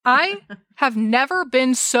I have never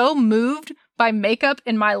been so moved by makeup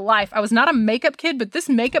in my life. I was not a makeup kid, but this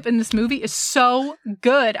makeup in this movie is so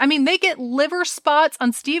good. I mean, they get liver spots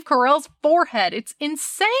on Steve Carell's forehead. It's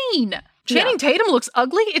insane. Channing Tatum looks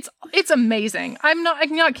ugly. It's amazing. I'm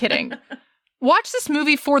not kidding. Watch this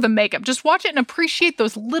movie for the makeup. Just watch it and appreciate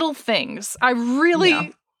those little things. I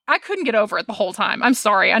couldn't get over it the whole time. I'm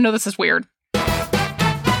sorry. I know this is weird.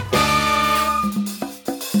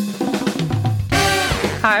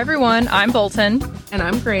 Hi, everyone. I'm Bolton. And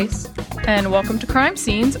I'm Grace. And welcome to Crime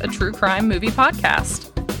Scenes, a true crime movie podcast.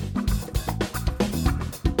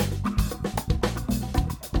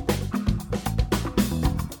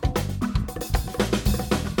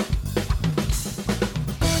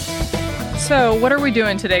 So, what are we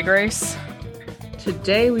doing today, Grace?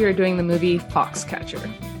 Today we are doing the movie Foxcatcher.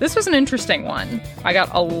 This was an interesting one. I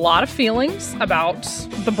got a lot of feelings about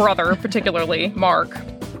the brother, particularly Mark,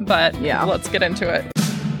 but let's get into it.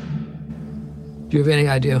 Do you have any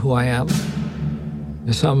idea who I am?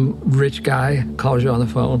 If some rich guy calls you on the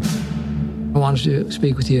phone, I wanted to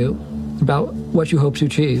speak with you about what you hope to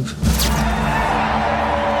achieve.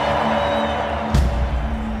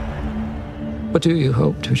 What do you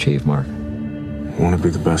hope to achieve, Mark? I want to be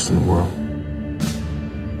the best in the world.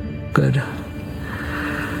 Good.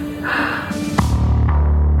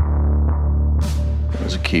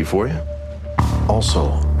 There's a key for you.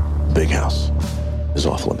 Also, big house is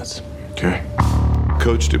off limits. Okay.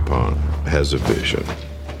 Coach DuPont has a vision.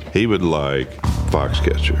 He would like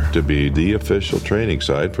Foxcatcher to be the official training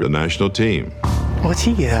site for the national team. What's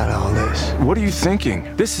he get out of all this? What are you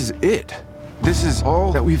thinking? This is it. This is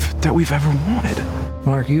all that we've ever wanted.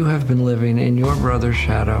 Mark, you have been living in your brother's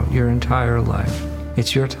shadow your entire life.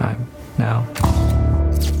 It's your time now.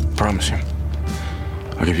 Promise you.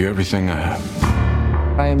 I'll give you everything I have.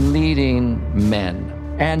 I am leading men,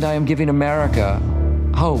 and I am giving America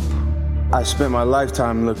hope. I spent my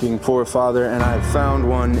lifetime looking for a father, and I found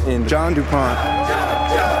one in John DuPont.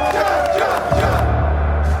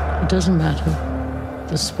 It doesn't matter.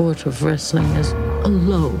 The sport of wrestling is a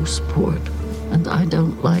low sport, and I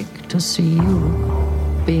don't like to see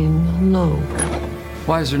you being low.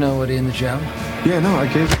 Why is there nobody in the gym? Yeah, no, I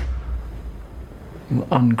gave... You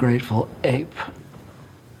ungrateful ape.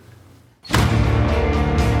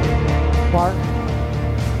 Mark.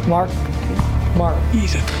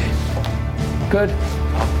 Easy. Good.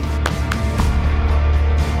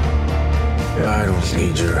 I don't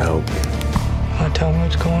need your help. Want to tell me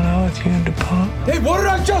what's going on with you and DuPont? Hey, what did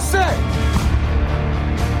I just say?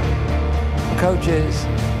 Coach is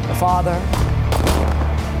a father.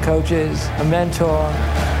 Coach is a mentor.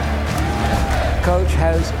 Coach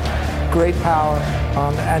has great power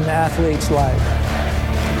on an athlete's life.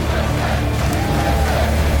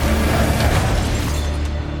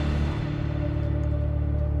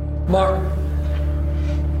 Mark.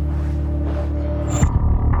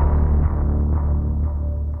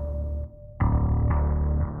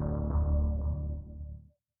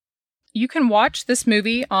 You can watch this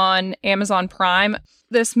movie on Amazon Prime.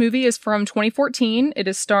 This movie is from 2014. It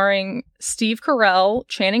is starring Steve Carell,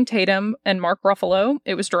 Channing Tatum, and Mark Ruffalo.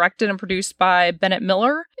 It was directed and produced by Bennett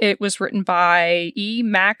Miller. It was written by E.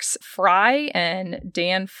 Max Fry and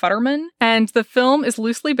Dan Futterman. And the film is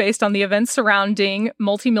loosely based on the events surrounding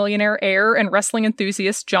multimillionaire heir and wrestling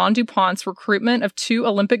enthusiast John DuPont's recruitment of two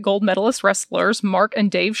Olympic gold medalist wrestlers, Mark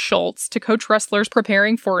and Dave Schultz, to coach wrestlers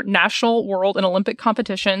preparing for national, world, and Olympic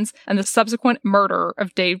competitions, and the subsequent murder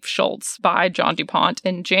of Dave Schultz by John DuPont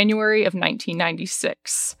in January of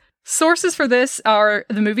 1996. Sources for this are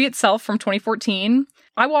the movie itself from 2014.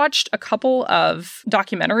 I watched a couple of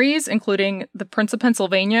documentaries, including The Prince of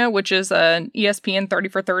Pennsylvania, which is an ESPN 30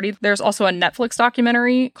 for 30. There's also a Netflix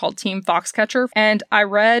documentary called Team Foxcatcher. And I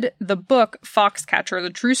read the book Foxcatcher,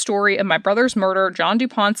 the true story of my brother's murder, John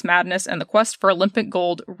DuPont's madness, and the quest for Olympic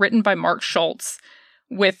gold, written by Mark Schultz,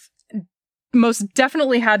 with most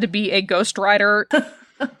definitely had to be a ghostwriter.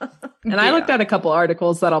 And I looked at a couple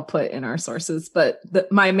articles that I'll put in our sources, but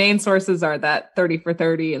my main sources are that 30 for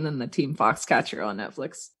 30 and then the Team Foxcatcher on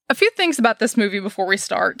Netflix. A few things about this movie before we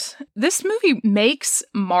start. This movie makes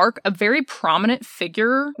Mark a very prominent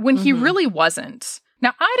figure when he really wasn't.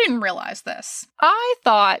 Now, I didn't realize this. I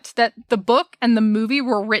thought that the book and the movie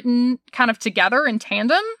were written kind of together in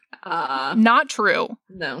tandem. Not true.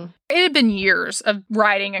 No. It had been years of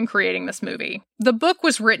writing and creating this movie. The book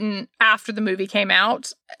was written after the movie came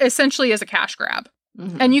out, essentially as a cash grab.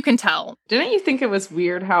 And you can tell. Didn't you think it was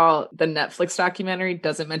weird how the Netflix documentary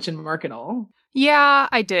doesn't mention Mark at all? Yeah,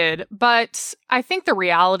 I did. But I think the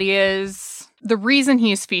reality is the reason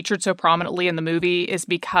he is featured so prominently in the movie is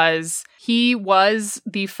because He was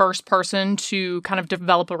the first person to kind of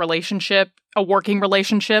develop a working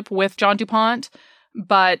relationship with John DuPont.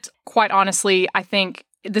 But quite honestly, I think,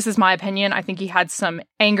 this is my opinion, I think he had some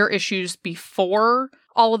anger issues before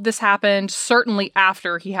all of this happened, certainly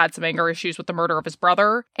after he had some anger issues with the murder of his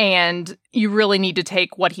brother, and you really need to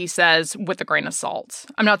take what he says with a grain of salt.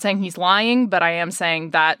 I'm not saying he's lying, but I am saying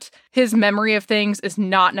that his memory of things is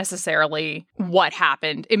not necessarily what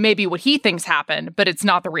happened. It may be what he thinks happened, but it's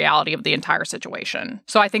not the reality of the entire situation.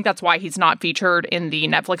 So I think that's why he's not featured in the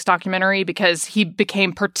Netflix documentary, because he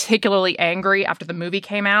became particularly angry after the movie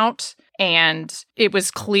came out. And it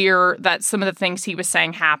was clear that some of the things he was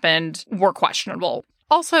saying happened were questionable.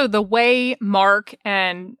 Also, the way Mark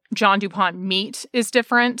and John DuPont meet is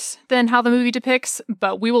different than how the movie depicts,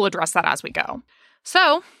 but we will address that as we go.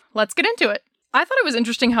 So, let's get into it. I thought it was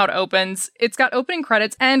interesting how it opens. It's got opening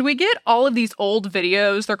credits, and we get all of these old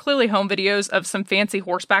videos. They're clearly home videos of some fancy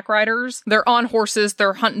horseback riders. They're on horses,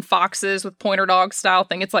 they're hunting foxes with pointer dog style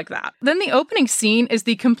thing. It's like that. Then the opening scene is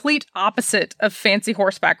the complete opposite of fancy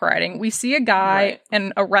horseback riding. We see a guy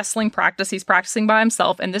in a wrestling practice. He's practicing by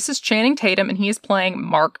himself, and this is Channing Tatum, and he is playing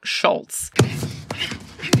Mark Schultz.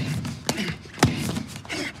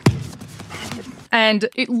 And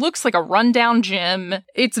it looks like a rundown gym.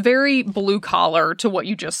 It's very blue collar to what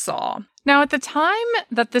you just saw. Now, at the time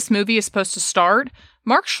that this movie is supposed to start,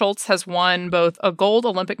 Mark Schultz has won both a gold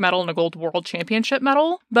Olympic medal and a gold world championship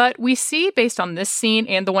medal, but we see, based on this scene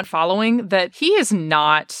and the one following, that he is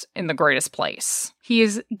not in the greatest place. He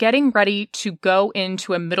is getting ready to go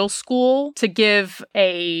into a middle school to give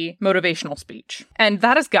a motivational speech. And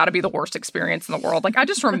that has got to be the worst experience in the world. Like, I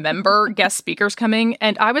just remember guest speakers coming,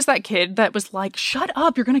 and I was that kid that was like, shut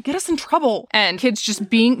up, you're going to get us in trouble. And kids just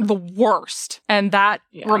being the worst. And that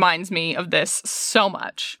reminds me of this so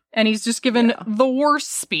much. And he's just given the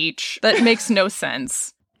worst speech that makes no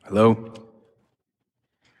sense. Hello?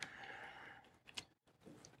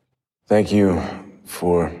 Thank you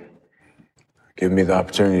for giving me the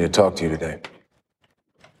opportunity to talk to you today.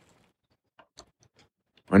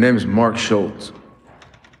 My name is Mark Schultz.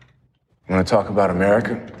 I want to talk about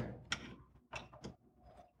America.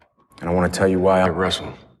 And I want to tell you why I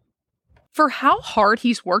wrestle. For how hard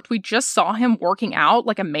he's worked, we just saw him working out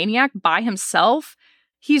like a maniac by himself.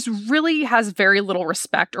 He's really has very little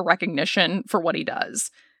respect or recognition for what he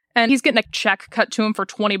does. And he's getting a check cut to him for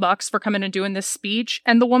 $20 for coming and doing this speech,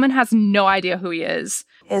 and the woman has no idea who he is.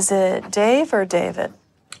 Is it Dave or David?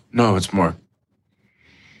 No, it's Mark.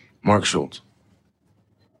 Mark Schultz.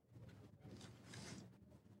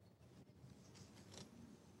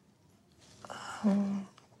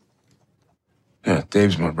 Yeah,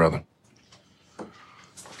 Dave's my brother.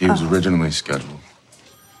 He was originally scheduled.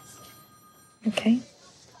 Okay.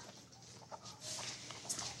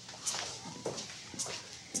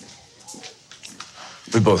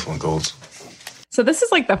 We both won golds. So this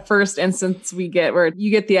is like the first instance we get where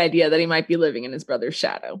you get the idea that he might be living in his brother's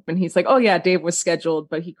shadow. And he's like, oh yeah, Dave was scheduled,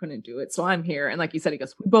 but he couldn't do it. So I'm here. And like you said, he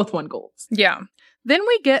goes, we both won golds. Yeah. Then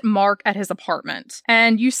we get Mark at his apartment,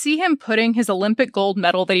 and you see him putting his Olympic gold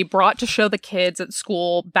medal that he brought to show the kids at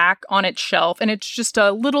school back on its shelf. And it's just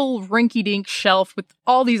a little rinky-dink shelf with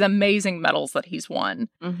all these amazing medals that he's won.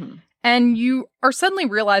 Mm-hmm. And you are suddenly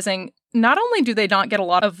realizing not only do they not get a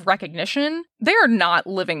lot of recognition, they are not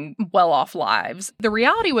living well-off lives. The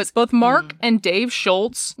reality was both Mark and Dave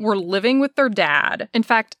Schultz were living with their dad. In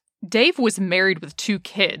fact, Dave was married with 2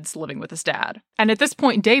 kids living with his dad. And at this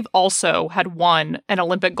point, Dave also had won an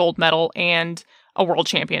Olympic gold medal and a world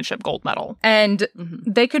championship gold medal. And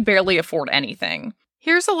they could barely afford anything.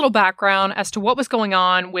 Here's a little background as to what was going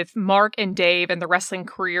on with Mark and Dave and the wrestling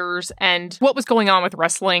careers and what was going on with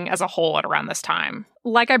wrestling as a whole at around this time.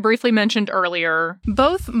 Like I briefly mentioned earlier,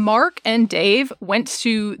 both Mark and Dave went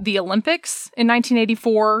to the Olympics in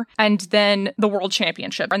 1984 and then the World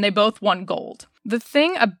Championship, and they both won gold. The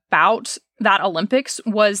thing about that Olympics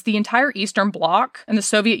was the entire Eastern Bloc and the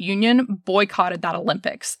Soviet Union boycotted that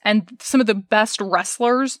Olympics. And some of the best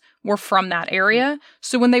wrestlers were from that area.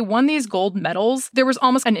 So when they won these gold medals, there was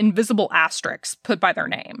almost an invisible asterisk put by their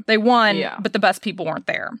name. They won, but the best people weren't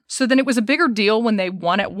there. So then it was a bigger deal when they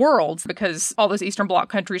won at Worlds because all those Eastern Bloc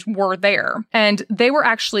countries were there. And they were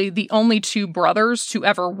actually the only 2 brothers to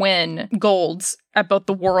ever win golds at both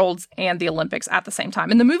the Worlds and the Olympics at the same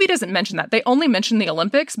time. And the movie doesn't mention that. They only mention the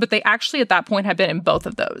Olympics, but they actually at that point had been in both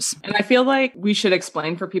of those. And I feel like we should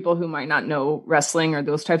explain for people who might not know wrestling or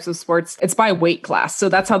those types of sports, it's by weight class. So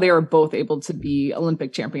that's how they were both able to be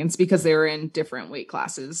Olympic champions, because they were in different weight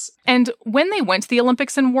classes. And when they went to the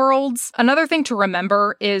Olympics and Worlds, another thing to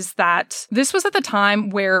remember is that this was at the time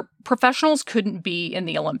where professionals couldn't be in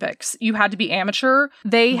the Olympics. You had to be amateur.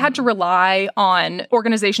 They had to rely on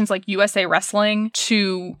organizations like USA Wrestling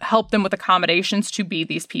to help them with accommodations to be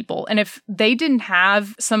these people. And if they didn't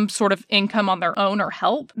have some sort of income on their own or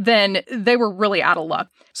help, then they were really out of luck.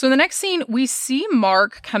 So in the next scene, we see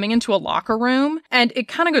Mark coming into a locker room, and it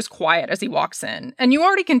kind of goes quiet as he walks in. And you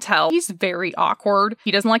already can tell he's very awkward.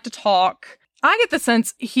 He doesn't like to talk. I get the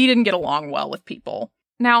sense he didn't get along well with people.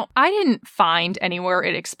 Now, I didn't find anywhere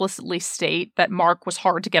it explicitly state that Mark was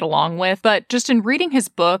hard to get along with, but just in reading his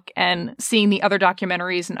book and seeing the other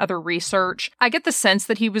documentaries and other research, I get the sense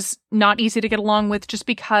that he was not easy to get along with just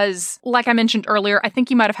because, like I mentioned earlier, I think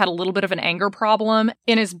he might have had a little bit of an anger problem.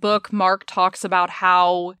 In his book, Mark talks about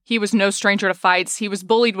how he was no stranger to fights. He was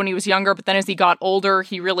bullied when he was younger, but then as he got older,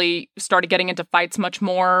 he really started getting into fights much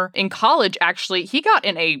more. In college, actually, he got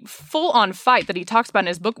in a full-on fight that he talks about in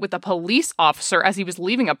his book with a police officer as he was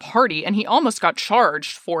leaving a party, and he almost got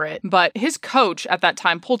charged for it. But his coach at that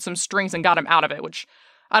time pulled some strings and got him out of it, which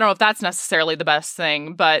I don't know if that's necessarily the best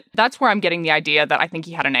thing, but that's where I'm getting the idea that I think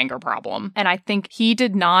he had an anger problem. And I think he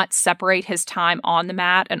did not separate his time on the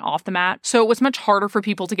mat and off the mat. So it was much harder for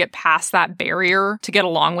people to get past that barrier to get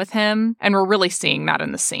along with him. And we're really seeing that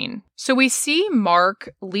in the scene. So we see Mark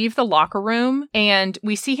leave the locker room, and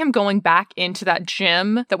we see him going back into that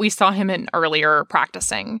gym that we saw him in earlier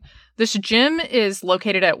practicing. This gym is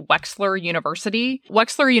located at Wexler University.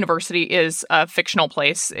 Wexler University is a fictional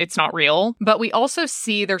place. It's not real. But we also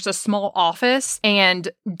see there's a small office, and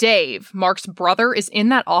Dave, Mark's brother, is in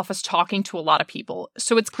that office talking to a lot of people.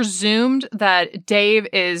 So it's presumed that Dave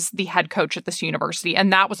is the head coach at this university,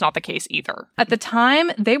 and that was not the case either. At the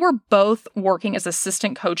time, they were both working as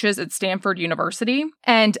assistant coaches at Stanford University.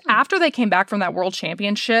 And after they came back from that world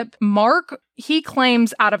championship, Mark, he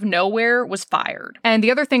claims out of nowhere, was fired. And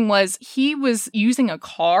the other thing was he was using a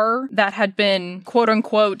car that had been, quote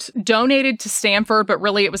unquote, donated to Stanford, but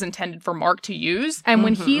really it was intended for Mark to use. And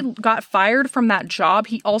when he got fired from that job,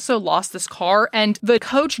 he also lost this car. And the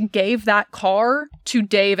coach gave that car to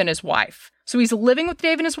Dave and his wife. So he's living with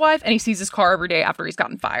Dave and his wife, and he sees his car every day after he's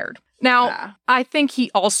gotten fired. Now, I think he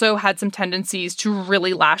also had some tendencies to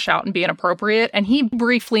really lash out and be inappropriate. And he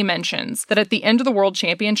briefly mentions that at the end of the World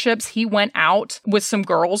Championships, he went out with some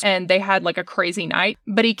girls and they had like a crazy night.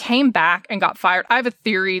 But he came back and got fired. I have a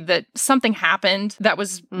theory that something happened that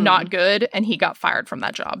was not good, and he got fired from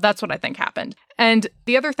that job. That's what I think happened. And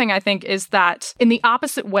the other thing I think is that in the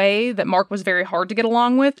opposite way that Mark was very hard to get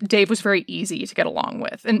along with, Dave was very easy to get along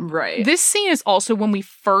with. And this scene is also when we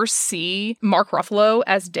first see Mark Ruffalo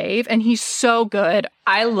as Dave, and he's so good.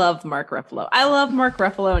 I love Mark Ruffalo. I love Mark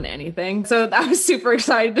Ruffalo in anything. So I was super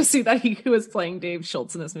excited to see that he was playing Dave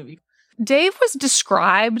Schultz in this movie. Dave was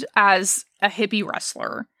described as a hippie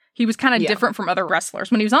wrestler. He was kind of different from other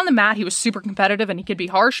wrestlers. When he was on the mat, he was super competitive and he could be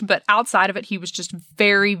harsh, but outside of it, he was just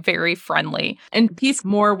very, very friendly. And he's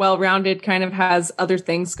more well-rounded, kind of has other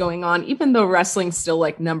things going on. Even though wrestling's still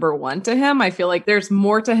like number one to him, I feel like there's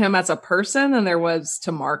more to him as a person than there was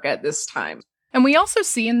to Mark at this time. And we also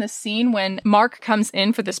see in this scene when Mark comes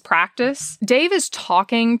in for this practice, Dave is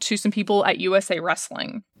talking to some people at USA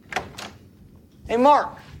Wrestling. Hey, Mark.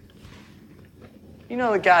 You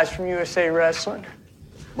know the guys from USA Wrestling.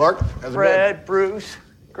 Mark, how's it Fred, been? Bruce,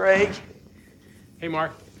 Greg. Hey,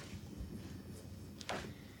 Mark.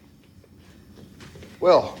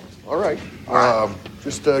 Well, all right.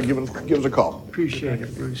 Just give us a call. Appreciate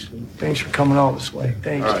it, Bruce. Thanks for coming all this way.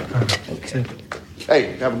 Thanks. All right. Okay.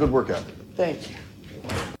 Hey, have a good workout. Thank you.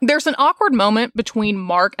 There's an awkward moment between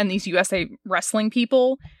Mark and these USA Wrestling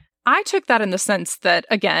people. I took that in the sense that,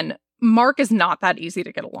 again, Mark is not that easy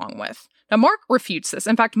to get along with. Now, Mark refutes this.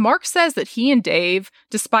 In fact, Mark says that he and Dave,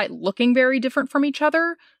 despite looking very different from each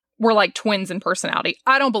other, were like twins in personality.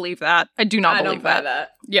 I don't believe that. I do not believe that. I don't buy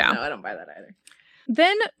that. Yeah. No, I don't buy that either.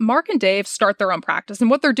 Then Mark and Dave start their own practice. And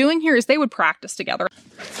what they're doing here is they would practice together.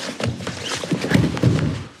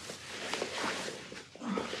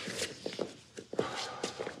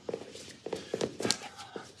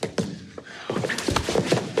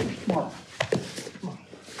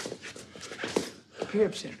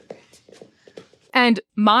 Hips in. And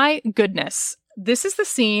my goodness, this is the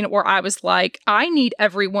scene where I was like, I need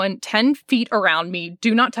everyone 10 feet around me.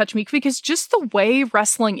 Do not touch me, because just the way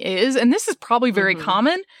wrestling is, and this is probably very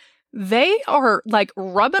common, they are like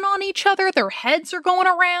rubbing on each other. Their heads are going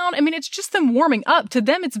around. I mean, it's just them warming up. To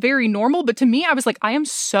them, it's very normal. But to me, I was like, I am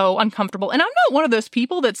so uncomfortable. And I'm not one of those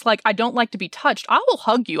people that's like, I don't like to be touched. I will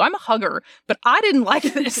hug you. I'm a hugger. But I didn't like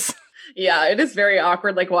this. Yeah, it is very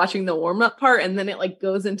awkward, like watching the warm-up part, and then it like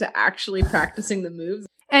goes into actually practicing the moves.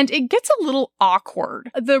 And it gets a little awkward.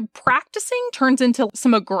 The practicing turns into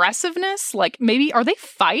some aggressiveness, like maybe, are they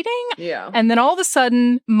fighting? Yeah. And then all of a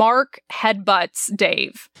sudden, Mark headbutts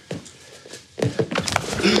Dave.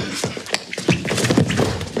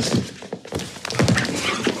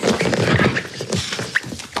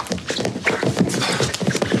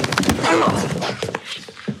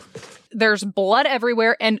 There's blood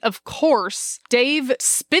everywhere, and of course, Dave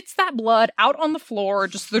spits that blood out on the floor.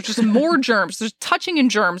 There's just more germs. There's touching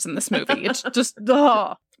and germs in this movie. It's just,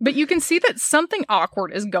 ugh. But you can see that something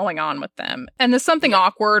awkward is going on with them. And the something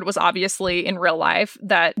awkward was obviously in real life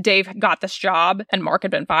that Dave got this job and Mark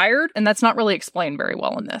had been fired, and that's not really explained very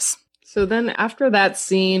well in this. So then after that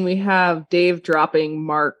scene, we have Dave dropping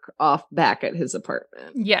Mark off back at his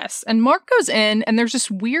apartment. Yes. And Mark goes in, and there's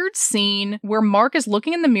this weird scene where Mark is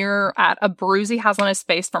looking in the mirror at a bruise he has on his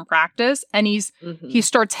face from practice, and he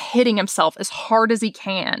starts hitting himself as hard as he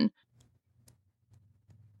can.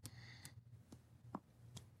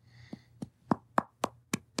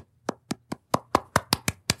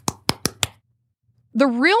 The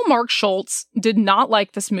real Mark Schultz did not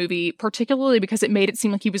like this movie, particularly because it made it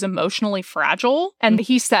seem like he was emotionally fragile. And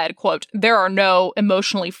he said, quote, "There are no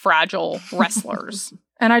emotionally fragile wrestlers."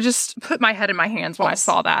 And I just put my head in my hands when I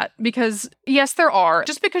saw that. Because, yes, there are.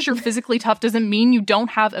 Just because you're physically tough doesn't mean you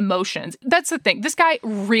don't have emotions. That's the thing. This guy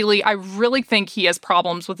I really think he has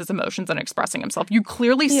problems with his emotions and expressing himself. You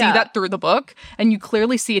clearly see that through the book, and you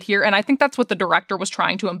clearly see it here. And I think that's what the director was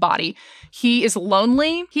trying to embody. He is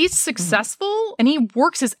lonely, he's successful, and he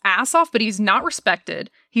works his ass off, but he's not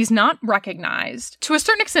respected. He's not recognized. To a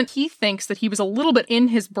certain extent, he thinks that he was a little bit in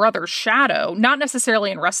his brother's shadow, not necessarily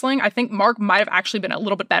in wrestling. I think Mark might have actually been a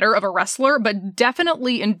little bit better of a wrestler, but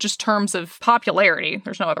definitely in just terms of popularity.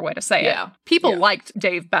 There's no other way to say it. People liked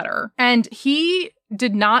Dave better. And he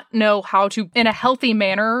did not know how to, in a healthy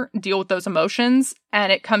manner, deal with those emotions.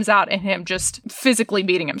 And it comes out in him just physically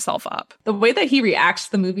beating himself up. The way that he reacts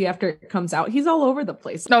to the movie after it comes out, he's all over the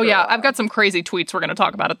place. Oh, yeah. I've got some crazy tweets we're going to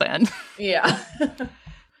talk about at the end. Yeah.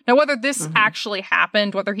 Now, whether this actually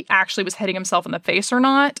happened, whether he actually was hitting himself in the face or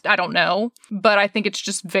not, I don't know. But I think it's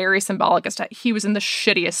just very symbolic as to he was in the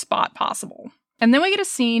shittiest spot possible. And then we get a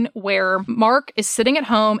scene where Mark is sitting at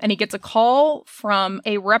home and he gets a call from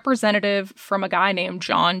a representative from a guy named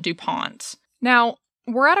John DuPont. Now,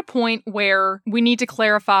 we're at a point where we need to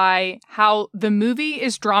clarify how the movie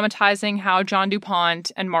is dramatizing how John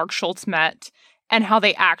DuPont and Mark Schultz met and how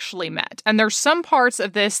they actually met. And there's some parts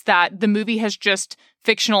of this that the movie has just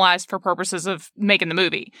fictionalized for purposes of making the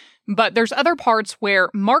movie. But there's other parts where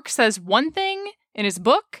Mark says one thing in his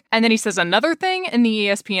book, and then he says another thing in the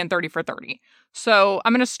ESPN 30 for 30. So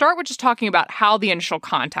I'm going to start with just talking about how the initial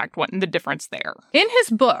contact went and the difference there. In his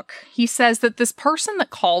book, he says that this person that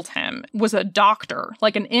called him was a doctor,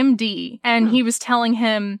 like an MD, and he was telling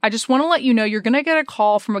him, "I just want to let you know you're going to get a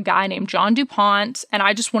call from a guy named John DuPont, and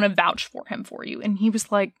I just want to vouch for him for you." And he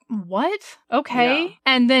was like, "What? Okay." Yeah.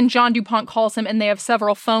 And then John DuPont calls him, and they have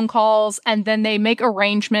several phone calls, and then they make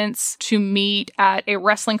arrangements to meet at a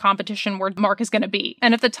wrestling competition where Mark is going to be.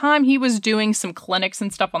 And at the time, he was doing some clinics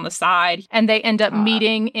and stuff on the side, and they end up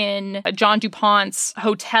meeting in John DuPont's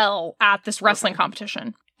hotel at this wrestling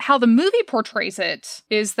competition. How the movie portrays it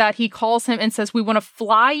is that he calls him and says, "We want to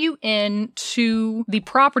fly you in to the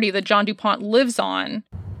property that John DuPont lives on."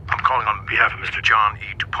 "I'm calling on behalf of Mr. John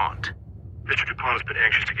E. DuPont. Mr. DuPont has been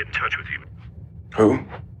anxious to get in touch with you." Who?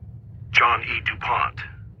 "John E. DuPont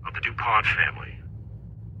of the DuPont family.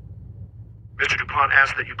 Mr. DuPont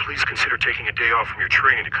asked that you please consider taking a day off from your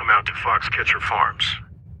training to come out to Foxcatcher Farms,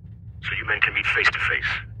 so you men can meet face to face."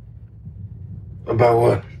 About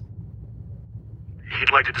what?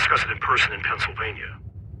 "He'd like to discuss it in person in Pennsylvania.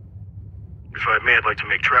 If I may, I'd like to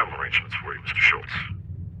make travel arrangements for you, Mr. Schultz.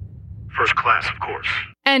 First class, of course."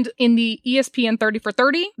 And in the ESPN 30 for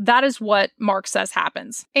 30, that is what Mark says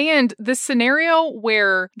happens. And the scenario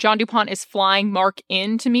where John DuPont is flying Mark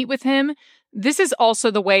in to meet with him, this is also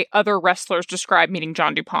the way other wrestlers describe meeting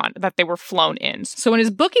John DuPont, that they were flown in. So in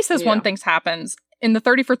his book, he says one thing happens. In the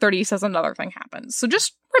 30 for 30, he says another thing happens. So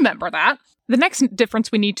just remember that. The next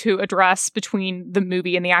difference we need to address between the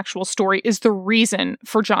movie and the actual story is the reason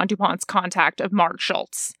for John DuPont's contact of Mark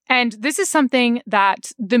Schultz. And this is something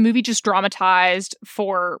that the movie just dramatized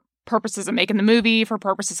for purposes of making the movie, for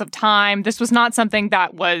purposes of time. This was not something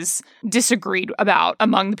that was disagreed about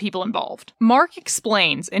among the people involved. Mark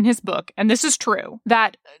explains in his book, and this is true,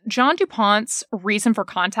 that John DuPont's reason for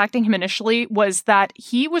contacting him initially was that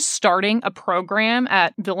he was starting a program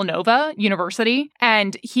at Villanova University,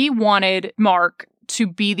 and he wanted Mark to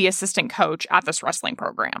be the assistant coach at this wrestling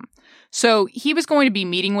program. So he was going to be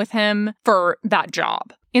meeting with him for that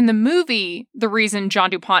job. In the movie, the reason John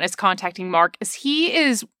DuPont is contacting Mark is he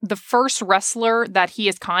is the first wrestler that he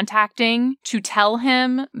is contacting to tell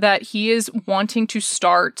him that he is wanting to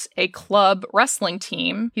start a club wrestling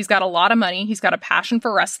team. He's got a lot of money. He's got a passion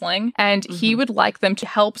for wrestling, and he would like them to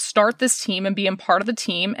help start this team and be a part of the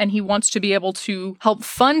team. And he wants to be able to help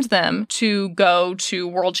fund them to go to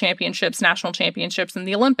world championships, national championships, and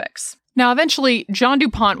the Olympics. Now, eventually, John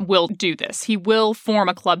DuPont will do this. He will form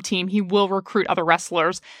a club team. He will recruit other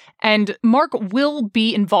wrestlers. And Mark will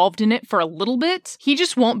be involved in it for a little bit. He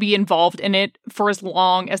just won't be involved in it for as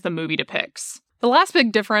long as the movie depicts. The last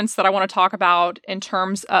big difference that I want to talk about in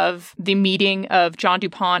terms of the meeting of John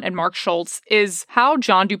DuPont and Mark Schultz is how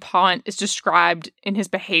John DuPont is described in his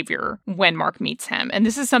behavior when Mark meets him. And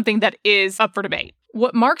this is something that is up for debate.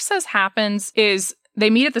 What Mark says happens is they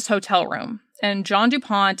meet at this hotel room. And John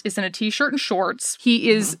DuPont is in a t-shirt and shorts.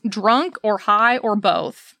 He is drunk or high or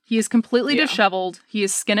both. He is completely disheveled. He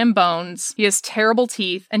is skin and bones. He has terrible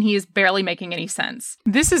teeth, and he is barely making any sense.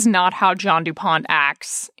 This is not how John DuPont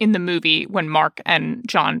acts in the movie when Mark and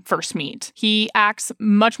John first meet. He acts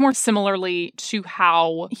much more similarly to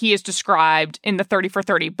how he is described in the 30 for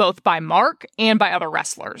 30, both by Mark and by other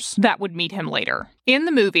wrestlers that would meet him later. In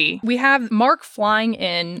the movie, we have Mark flying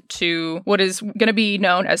in to what is going to be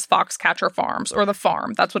known as Foxcatcher Farms, or the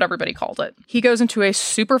farm. That's what everybody called it. He goes into a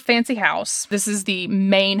super fancy house. This is the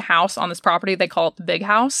main house on this property. They call it the big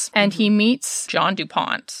house. And he meets John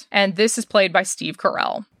DuPont. And this is played by Steve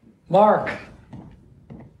Carell. Mark.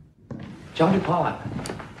 John DuPont.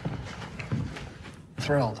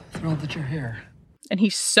 Thrilled that you're here. And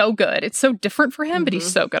he's so good. It's so different for him, but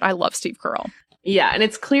he's so good. I love Steve Carell. Yeah, and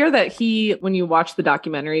it's clear that when you watch the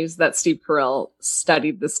documentaries, that Steve Carell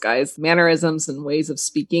studied this guy's mannerisms and ways of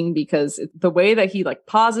speaking, because the way that he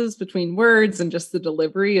pauses between words and just the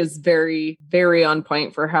delivery is very, very on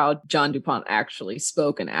point for how John DuPont actually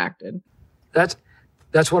spoke and acted. That's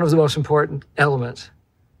one of the most important elements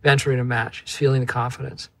of entering a match, is feeling the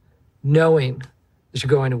confidence, knowing that you're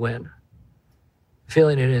going to win,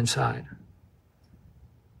 feeling it inside.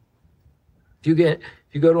 If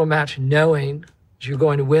you go to a match knowing that you're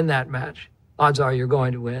going to win that match, odds are you're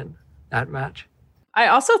going to win that match. I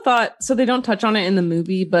also thought, so they don't touch on it in the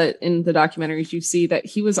movie, but in the documentaries, you see that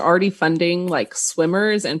he was already funding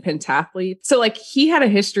swimmers and pentathletes. So he had a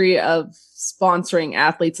history of sponsoring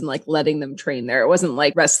athletes and letting them train there. It wasn't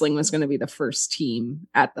like wrestling was going to be the first team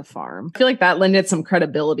at the farm. I feel like that lended some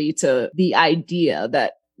credibility to the idea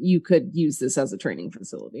that you could use this as a training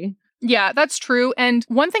facility. Yeah, that's true. And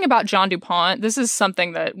one thing about John DuPont, this is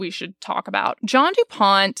something that we should talk about. John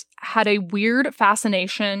DuPont had a weird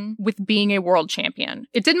fascination with being a world champion.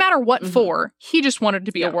 It didn't matter what for, he just wanted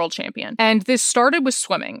to be a world champion. And this started with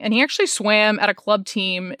swimming. And he actually swam at a club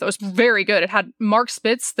team that was very good. It had Mark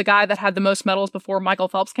Spitz, the guy that had the most medals before Michael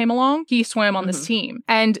Phelps came along. He swam on this team.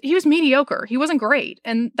 And he was mediocre. He wasn't great.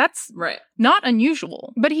 And that's not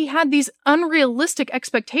unusual. But he had these unrealistic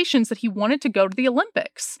expectations that he wanted to go to the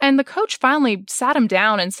Olympics. And the coach finally sat him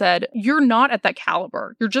down and said, "You're not at that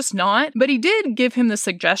caliber. You're just not." But he did give him the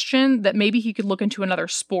suggestion that maybe he could look into another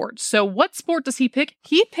sport. So what sport does he pick?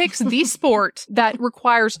 He picks the sport that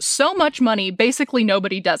requires so much money, basically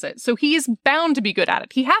nobody does it. So he is bound to be good at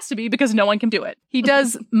it. He has to be, because no one can do it. He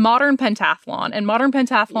does modern pentathlon, and modern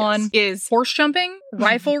pentathlon is horse jumping,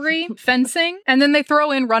 riflery, fencing, and then they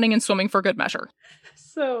throw in running and swimming for good measure.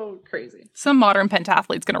 So crazy. Some modern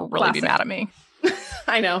pentathlete's going to really be mad at me.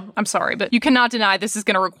 I know. I'm sorry, but you cannot deny this is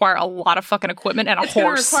going to require a lot of fucking equipment and a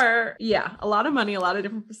horse. It's going to require, a lot of money, a lot of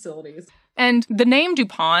different facilities. And the name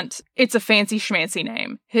DuPont, it's a fancy schmancy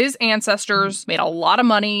name. His ancestors made a lot of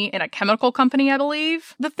money in a chemical company, I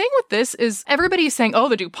believe. The thing with this is everybody's saying, oh,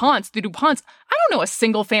 the DuPonts. I don't know a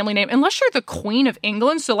single family name, unless you're the Queen of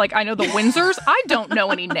England. So I know the Windsors. I don't know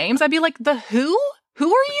any names. I'd be like, the who? Who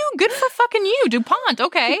are you? Good for fucking you, DuPont.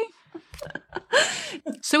 Okay.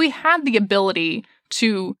 So he had the ability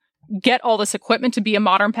to get all this equipment to be a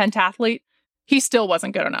modern pentathlete. He still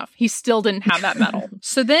wasn't good enough. He still didn't have that medal.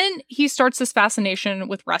 So then he starts this fascination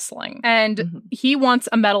with wrestling, and he wants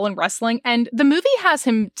a medal in wrestling. And the movie has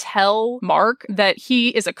him tell Mark that he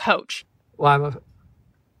is a coach. Well,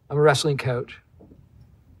 I'm a wrestling coach,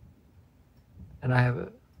 and I have a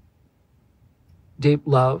deep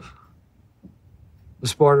love for the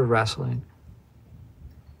sport of wrestling.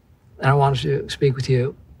 And I wanted to speak with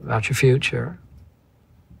you about your future,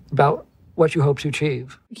 about what you hope to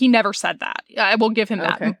achieve. He never said that. I will give him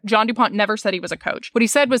that. John DuPont never said he was a coach. What he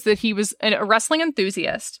said was that he was a wrestling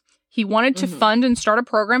enthusiast. He wanted to fund and start a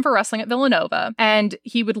program for wrestling at Villanova, and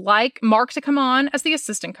he would like Mark to come on as the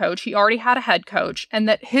assistant coach. He already had a head coach, and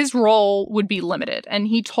that his role would be limited. And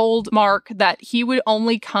he told Mark that he would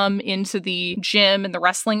only come into the gym in the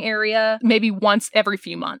wrestling area maybe once every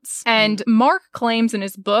few months. And Mark claims in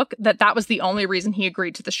his book that that was the only reason he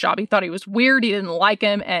agreed to this job. He thought he was weird, he didn't like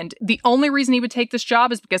him, and the only reason he would take this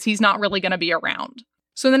job is because he's not really going to be around.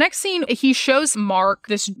 So in the next scene, he shows Mark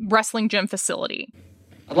this wrestling gym facility.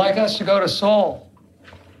 I'd like us to go to Seoul,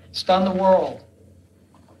 stun the world.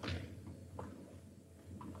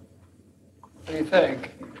 What do you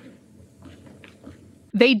think?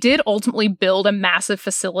 They did ultimately build a massive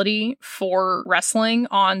facility for wrestling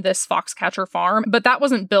on this Foxcatcher farm, but that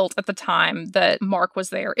wasn't built at the time that Mark was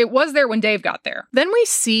there. It was there when Dave got there. Then we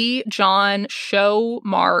see John show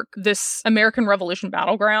Mark this American Revolution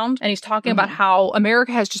battleground, and he's talking about how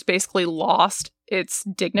America has just basically lost its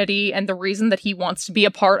dignity, and the reason that he wants to be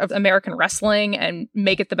a part of American wrestling and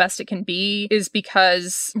make it the best it can be is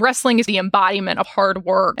because wrestling is the embodiment of hard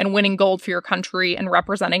work and winning gold for your country and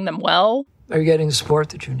representing them well. Are you getting the support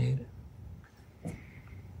that you need?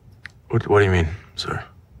 What do you mean, sir?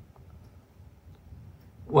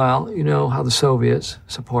 Well, you know how the Soviets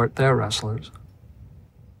support their wrestlers.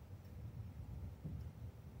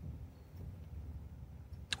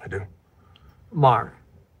 I do. Mark,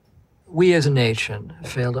 we as a nation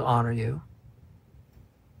have failed to honor you.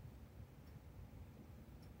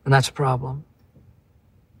 And that's a problem.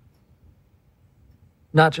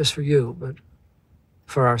 Not just for you, but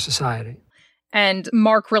for our society. And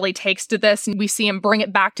Mark really takes to this, and we see him bring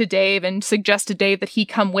it back to Dave and suggest to Dave that he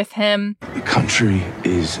come with him. The country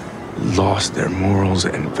is lost their morals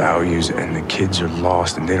and values, and the kids are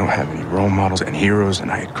lost, and they don't have any role models and heroes, and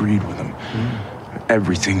I agreed with him.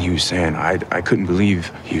 Everything he was saying, I couldn't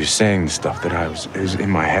believe he was saying the stuff that it was in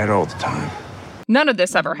my head all the time. None of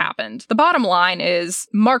this ever happened. The bottom line is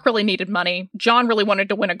Mark really needed money. John really wanted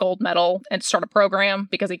to win a gold medal and start a program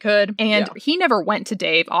because he could. And he never went to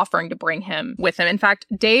Dave offering to bring him with him. In fact,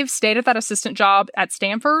 Dave stayed at that assistant job at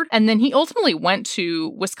Stanford, and then he ultimately went to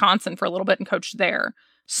Wisconsin for a little bit and coached there.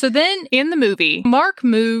 So then in the movie, Mark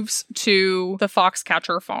moves to the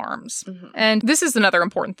Foxcatcher farms. And this is another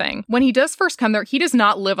important thing. When he does first come there, he does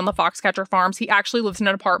not live on the Foxcatcher farms. He actually lives in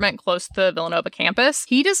an apartment close to the Villanova campus.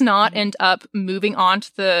 He does not end up moving onto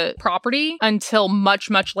the property until much,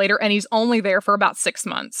 much later, and he's only there for about 6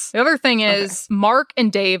 months. The other thing is, Mark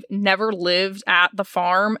and Dave never lived at the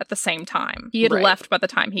farm at the same time. He had left by the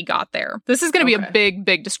time he got there. This is going to be a big,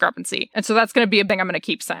 big discrepancy. And so that's going to be a thing I'm going to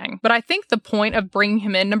keep saying. But I think the point of bringing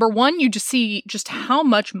him in, number one, you just see just how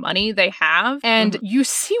much money they have, and you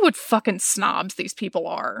see what fucking snobs these people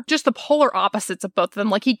are. Just the polar opposites of both of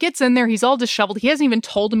them. Like, he gets in there, he's all disheveled. He hasn't even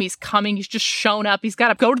told him he's coming. He's just shown up. He's got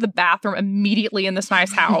to go to the bathroom immediately in this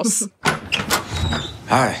nice house.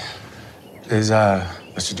 Hi. Is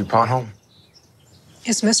Mr. DuPont home?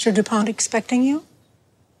 Is Mr. DuPont expecting you?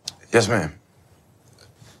 Yes, ma'am.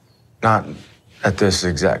 Not at this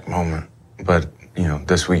exact moment, but,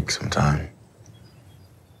 this week sometime.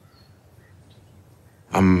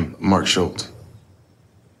 I'm Mark Schultz.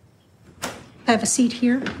 Have a seat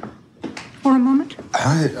here for a moment.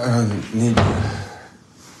 I need...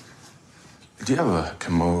 Do you have a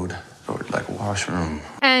commode or like a washroom?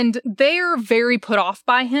 And they're very put off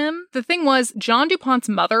by him. The thing was, John DuPont's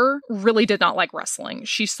mother really did not like wrestling.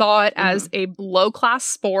 She saw it as a low-class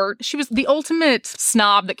sport. She was the ultimate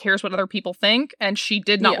snob that cares what other people think, and she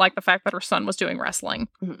did not like the fact that her son was doing wrestling.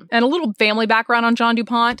 And a little family background on John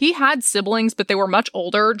DuPont. He had siblings, but they were much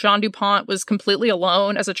older. John DuPont was completely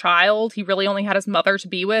alone as a child. He really only had his mother to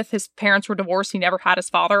be with. His parents were divorced. He never had his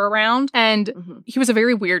father around. And he was a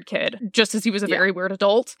very weird kid, just as he was a very weird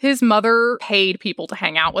adult. His mother paid people to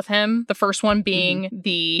hang out with him. The first one being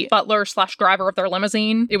the butler / driver of their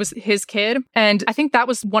limousine. It was his kid. And I think that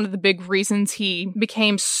was one of the big reasons he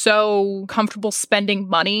became so comfortable spending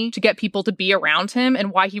money to get people to be around him,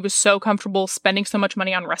 and why he was so comfortable spending so much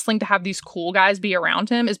money on wrestling to have these cool guys be around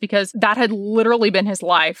him, is because that had literally been his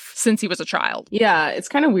life since he was a child. Yeah, it's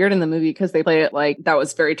kind of weird in the movie because they play it like that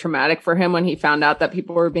was very traumatic for him when he found out that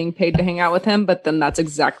people were being paid to hang out with him. But then that's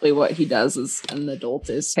exactly what he does as an adult,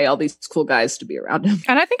 is pay all these cool guys to be around him.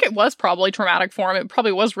 And I think it was probably traumatic for him. It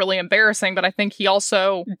probably was really embarrassing, but I think he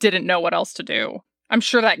also didn't know what else to do. I'm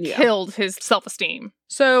sure that killed his self-esteem.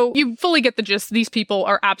 So you fully get the gist. These people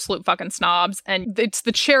are absolute fucking snobs, and it's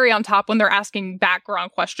the cherry on top when they're asking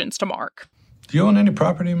background questions to Mark. Do you own any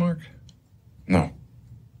property, Mark? No.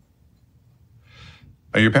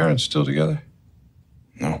 Are your parents still together?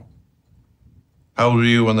 No. How old were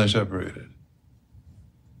you when they separated?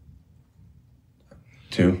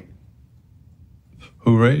 2.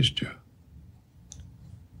 Who raised you?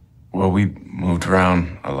 Well, we moved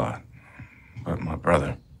around a lot, but my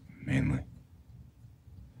brother, mainly.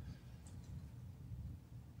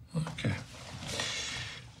 Okay.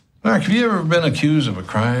 Mark, have you ever been accused of a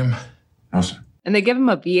crime? No, sir. And they give him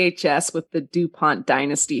a VHS with the DuPont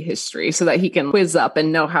dynasty history so that he can quiz up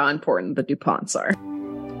and know how important the DuPonts are.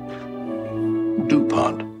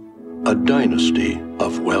 DuPont, a dynasty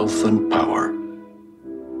of wealth and power.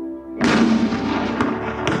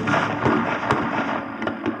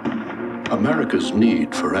 America's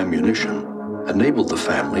need for ammunition enabled the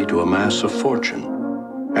family to amass a fortune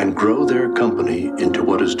and grow their company into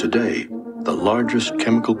what is today the largest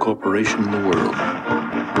chemical corporation in the world.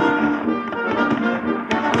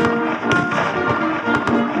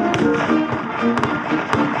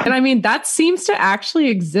 And I mean, that seems to actually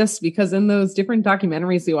exist because in those different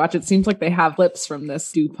documentaries we watch, it seems like they have clips from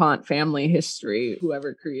this DuPont family history,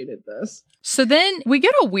 whoever created this. So then we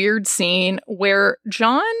get a weird scene where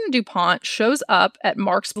John DuPont shows up at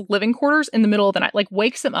Mark's living quarters in the middle of the night, like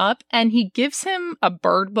wakes him up, and he gives him a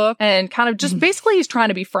bird book and kind of just basically he's trying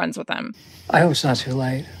to be friends with him. I hope it's not too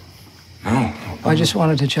late. No. I just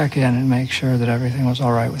wanted to check in and make sure that everything was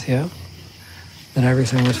all right with you, that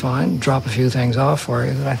everything was fine, drop a few things off for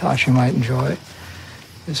you that I thought you might enjoy.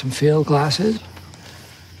 There's some field glasses.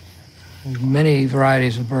 There's many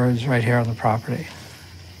varieties of birds right here on the property.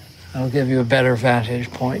 That'll give you a better vantage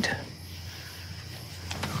point.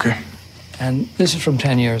 Okay. And this is from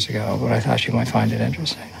 10 years ago, but I thought you might find it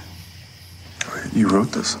interesting. You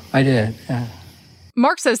wrote this? I did, yeah.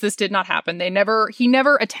 Mark says this did not happen. He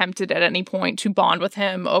never attempted at any point to bond with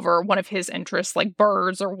him over one of his interests, like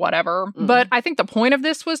birds or whatever. Mm-hmm. But I think the point of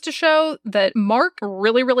this was to show that Mark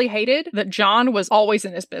really, really hated that John was always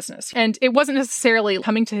in his business. And it wasn't necessarily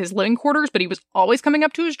coming to his living quarters, but he was always coming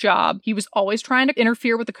up to his job. He was always trying to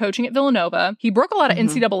interfere with the coaching at Villanova. He broke a lot of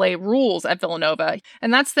NCAA rules at Villanova.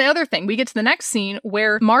 And that's the other thing. We get to the next scene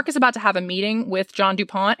where Mark is about to have a meeting with John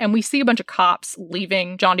DuPont, and we see a bunch of cops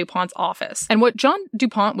leaving John DuPont's office. And what John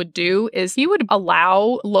DuPont would do is he would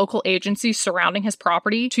allow local agencies surrounding his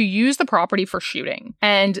property to use the property for shooting.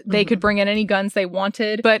 And they could bring in any guns they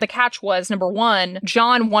wanted. But the catch was, number one,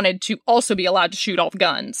 John wanted to also be allowed to shoot all the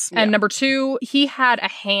guns. And number two, he had a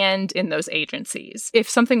hand in those agencies. If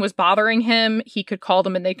something was bothering him, he could call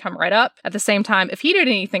them and they'd come right up. At the same time, if he did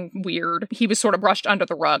anything weird, he was sort of brushed under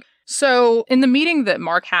the rug. So in the meeting that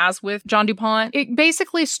Mark has with John DuPont, it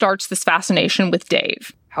basically starts this fascination with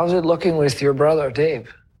Dave. How's it looking with your brother,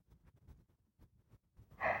 Dave?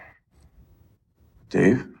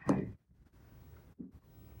 Dave?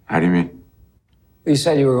 How do you mean? You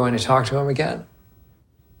said you were going to talk to him again.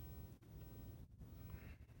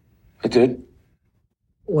 I did.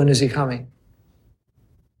 When is he coming?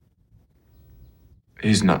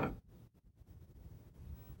 He's not.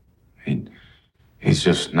 He's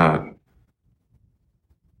just not.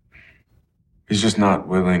 He's just not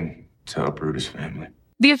willing to uproot his family.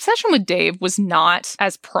 The obsession with Dave was not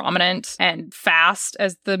as prominent and fast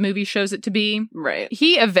as the movie shows it to be. Right.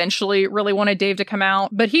 He eventually really wanted Dave to come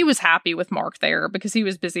out, but he was happy with Mark there because he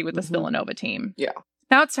was busy with this Villanova team. Yeah.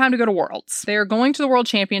 Now it's time to go to Worlds. They are going to the World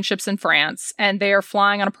Championships in France, and they are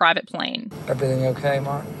flying on a private plane. Everything okay,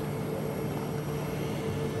 Mark?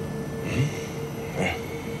 Yeah.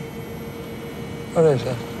 What is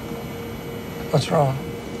it? What's wrong?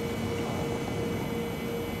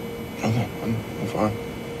 Nothing. I'm fine.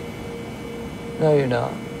 No, you're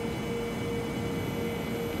not.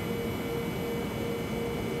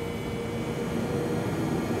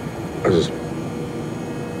 I just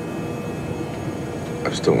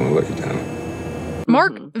don't want to let you down.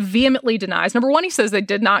 Mark vehemently denies. Number one, he says they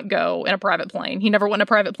did not go in a private plane. He never went in a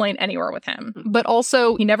private plane anywhere with him. But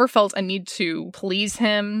also, he never felt a need to please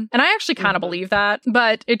him. And I actually kind of believe that.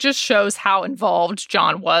 But it just shows how involved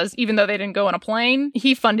John was. Even though they didn't go in a plane,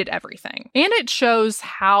 he funded everything. And it shows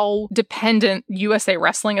how dependent USA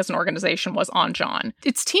Wrestling as an organization was on John.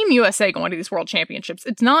 It's Team USA going to these World Championships.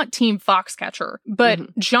 It's not Team Foxcatcher.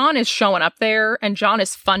 But John is showing up there, and John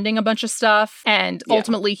is funding a bunch of stuff. And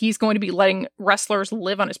ultimately, he's going to be letting wrestlers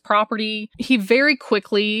live on his property. He very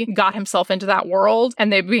quickly got himself into that world,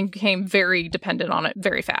 and they became very dependent on it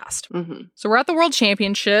very fast. So we're at the World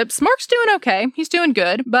Championships. Mark's doing okay. He's doing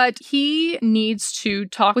good, but he needs to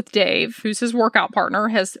talk with Dave, who's his workout partner,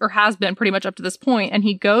 has been pretty much up to this point, and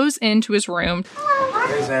he goes into his room.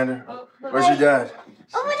 Hey, Xander. Where's your dad?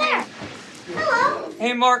 Over there. Hello.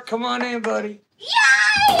 Hey, Mark, come on in, buddy.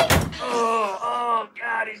 Yay! Oh,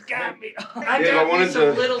 God, he's got me. I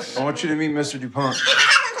want you to meet Mr. DuPont.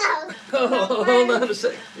 Oh, hold on a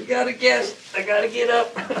second. You got a guest. I got to get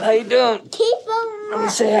up. How you doing? Keep on. Let me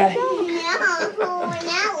say hi.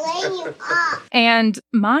 And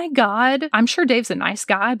my God, I'm sure Dave's a nice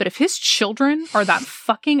guy, but if his children are that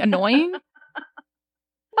fucking annoying.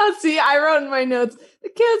 Oh, see, I wrote in my notes, the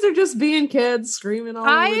kids are just being kids, screaming all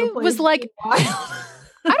over the place. I was like,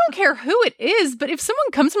 I don't care who it is, but if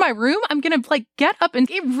someone comes to my room, I'm going to like get up. And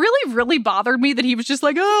it really, really bothered me that he was just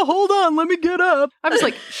like, oh, hold on, let me get up. I was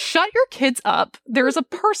like, shut your kids up. There is a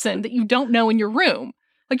person that you don't know in your room.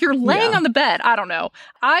 Like you're laying on the bed. I don't know.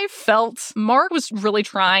 I felt Mark was really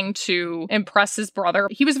trying to impress his brother.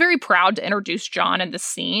 He was very proud to introduce John in the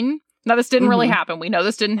scene. Now, this didn't really happen. We know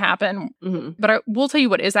this didn't happen. But I will tell you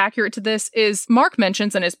what is accurate to this is Mark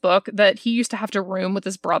mentions in his book that he used to have to room with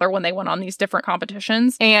his brother when they went on these different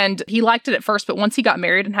competitions. And he liked it at first, but once he got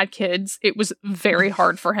married and had kids, it was very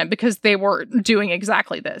hard for him because they were doing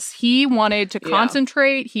exactly this. He wanted to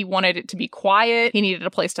concentrate. He wanted it to be quiet. He needed a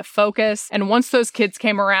place to focus. And once those kids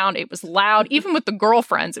came around, it was loud. Even with the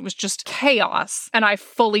girlfriends, it was just chaos. And I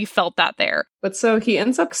fully felt that there. But so he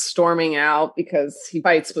ends up storming out because he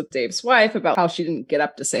fights with Dave's wife about how she didn't get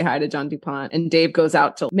up to say hi to John DuPont. And Dave goes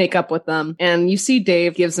out to make up with them. And you see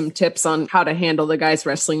Dave gives him tips on how to handle the guy's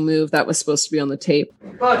wrestling move that was supposed to be on the tape.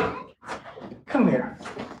 Buddy, come here.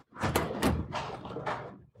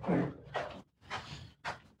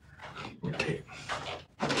 Okay.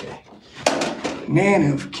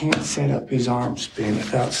 Nanook can't set up his arm spin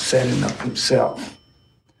without setting up himself.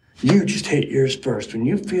 You just hit yours first. When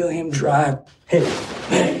you feel him drive, hit it.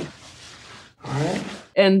 Bang. All right?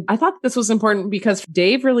 And I thought this was important because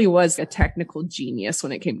Dave really was a technical genius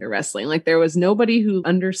when it came to wrestling. Like there was nobody who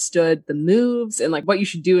understood the moves and like what you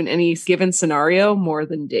should do in any given scenario more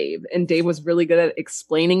than Dave. And Dave was really good at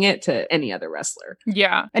explaining it to any other wrestler.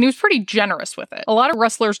 Yeah. And he was pretty generous with it. A lot of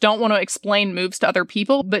wrestlers don't want to explain moves to other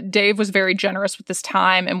people, but Dave was very generous with his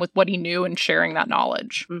time and with what he knew and sharing that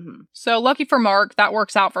knowledge. So lucky for Mark, that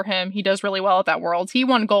works out for him. He does really well at that Worlds. He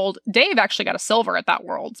won gold. Dave actually got a silver at that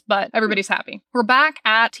Worlds, but everybody's happy. We're back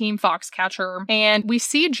at Team Foxcatcher, and we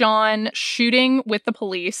see John shooting with the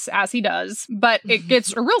police as he does, but it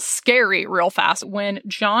gets real scary real fast when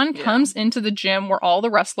John comes into the gym where all the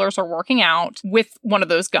wrestlers are working out with one of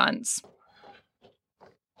those guns.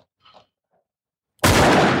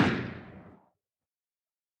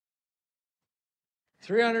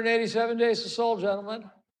 "387 days to Seoul, gentlemen.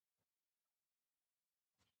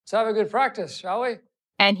 Let's have a good practice, shall we?"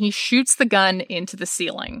 And he shoots the gun into the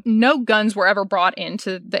ceiling. No guns were ever brought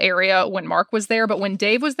into the area when Mark was there, but when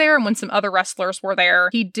Dave was there and when some other wrestlers were there,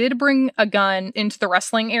 he did bring a gun into the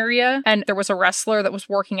wrestling area, and there was a wrestler that was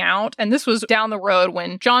working out, and this was down the road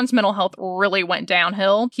when John's mental health really went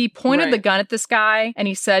downhill. He pointed the gun at this guy, and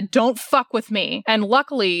he said, "Don't fuck with me." And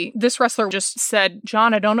luckily, this wrestler just said,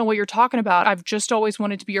 "John, I don't know what you're talking about. I've just always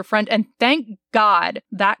wanted to be your friend." And thank God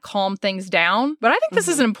that calmed things down. But I think this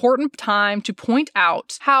is an important time to point out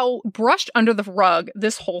how brushed under the rug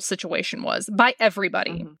this whole situation was by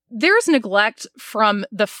everybody. There's neglect from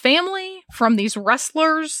the family, from these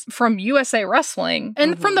wrestlers, from USA Wrestling,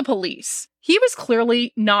 and from the police. He was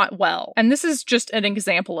clearly not well. And this is just an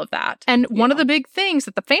example of that. And one of the big things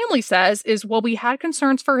that the family says is, well, we had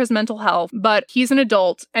concerns for his mental health, but he's an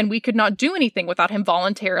adult and we could not do anything without him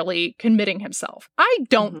voluntarily committing himself. I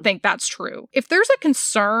don't think that's true. If there's a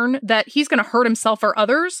concern that he's going to hurt himself or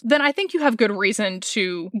others, then I think you have good reason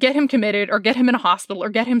to get him committed or get him in a hospital or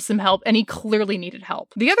get him some help. And he clearly needed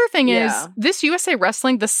help. The other thing is this USA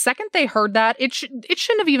Wrestling, the second they heard that, it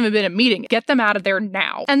shouldn't have even been a meeting. Get them out of there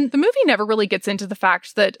now. And the movie never really gets into the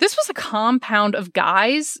fact that this was a compound of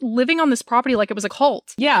guys living on this property like it was a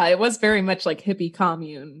cult. Yeah, it was very much like hippie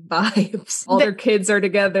commune vibes. All their kids are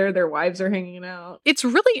together, their wives are hanging out. It's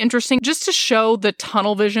really interesting just to show the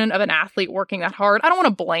tunnel vision of an athlete working that hard. I don't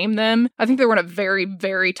want to blame them. I think they were in a very,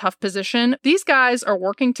 very tough position. These guys are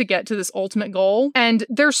working to get to this ultimate goal, and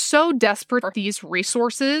they're so desperate for these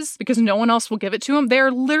resources because no one else will give it to them. They're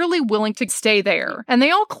literally willing to stay there. And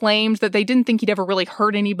they all claimed that they didn't think he'd ever really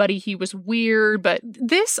hurt anybody. He was weird, but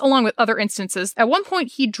this, along with other instances, at one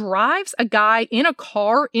point he drives a guy in a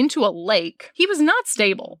car into a lake. He was not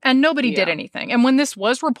stable, and nobody did anything. And when this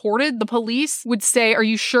was reported, the police would say, "Are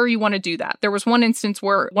you sure you want to do that?" There was one instance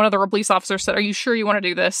where one of the police officers said, "Are you sure you want to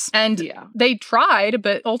do this?" And they tried,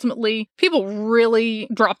 but ultimately people really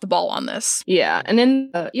dropped the ball on this. Yeah. And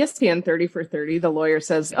in ESPN 30 for 30, the lawyer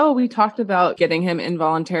says, "Oh, we talked about getting him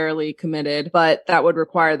involuntarily committed, but that would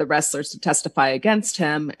require the wrestlers to testify against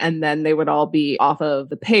him, and then they they would all be off of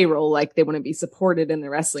the payroll, like they wouldn't be supported in the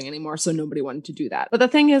wrestling anymore. So nobody wanted to do that. But the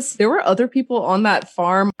thing is, there were other people on that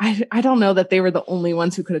farm. I don't know that they were the only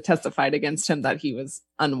ones who could have testified against him that he was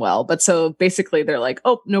unwell. But so basically they're like,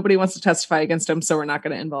 oh, nobody wants to testify against him, so we're not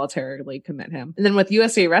going to involuntarily commit him. And then with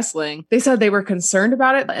USA Wrestling, they said they were concerned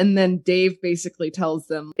about it. And then Dave basically tells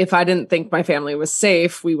them, if I didn't think my family was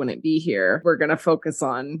safe, we wouldn't be here. We're going to focus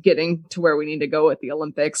on getting to where we need to go with the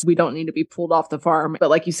Olympics. We don't need to be pulled off the farm. But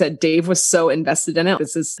like you said, Dave was so invested in it.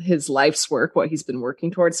 This is his life's work, what he's been working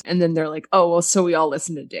towards. And then they're like, oh, well, so we all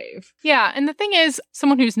listen to Dave. Yeah. And the thing is,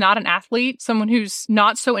 someone who's not an athlete, someone who's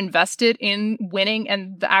not so invested in winning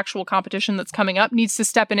and the actual competition that's coming up needs to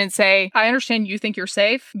step in and say, I understand you think you're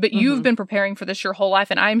safe, but you've been preparing for this your whole life.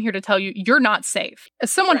 And I'm here to tell you, you're not safe.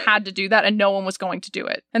 Someone had to do that and no one was going to do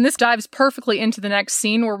it. And this dives perfectly into the next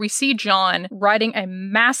scene where we see John writing a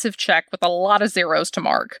massive check with a lot of zeros to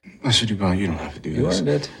Mark. Mr. Dupont, you don't have to do this. You earned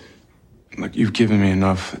it. Look, you've given me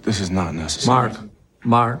enough. This is not necessary.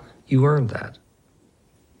 Mark, you earned that.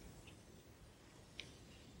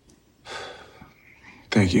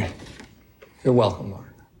 Thank you. You're welcome, Mark.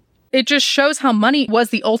 It just shows how money was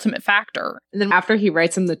the ultimate factor. And then after he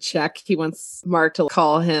writes him the check, he wants Mark to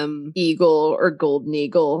call him Eagle or Golden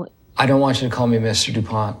Eagle. I don't want you to call me Mr.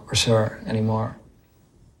 Dupont or Sir anymore.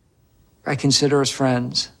 I consider us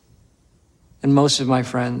friends. And most of my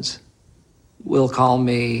friends will call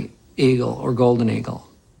me Eagle or Golden Eagle.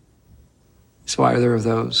 So either of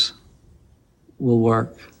those will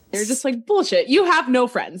work. They're just like, bullshit. You have no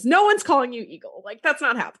friends. No one's calling you Eagle. Like, that's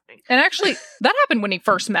not happening. And actually, that happened when he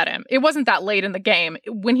first met him. It wasn't that late in the game.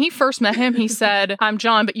 When he first met him, he said, I'm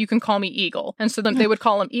John, but you can call me Eagle. And so then they would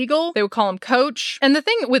call him Eagle. They would call him Coach. And the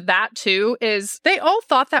thing with that, too, is they all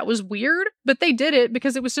thought that was weird, but they did it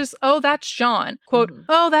because it was just, oh, that's John. Quote,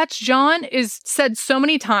 oh, that's John is said so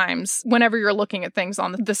many times whenever you're looking at things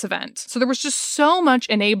on this event. So there was just so much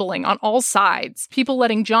enabling on all sides. People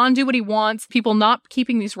letting John do what he wants. People not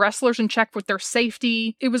keeping these wrestlers in check with their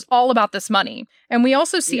safety. It was all about this money. And we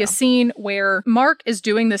also see a scene where Mark is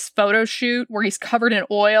doing this photo shoot where he's covered in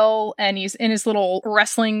oil and he's in his little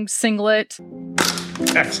wrestling singlet.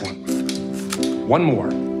 Excellent. One more.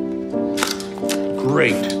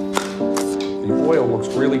 Great. The oil looks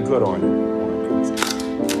really good on you.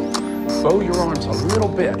 Bow your arms a little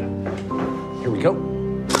bit. Here we go.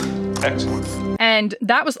 Excellent. And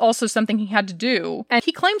that was also something he had to do. And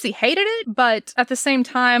he claims he hated it, but at the same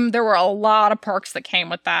time, there were a lot of perks that came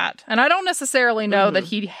with that. And I don't necessarily know that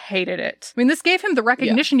he hated it. I mean, this gave him the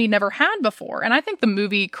recognition he never had before. And I think the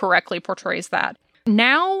movie correctly portrays that.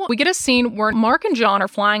 Now we get a scene where Mark and John are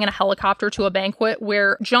flying in a helicopter to a banquet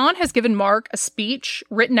where John has given Mark a speech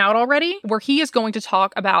written out already where he is going to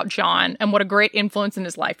talk about John and what a great influence in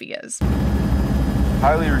his life he is.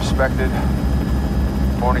 Highly respected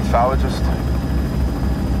ornithologist,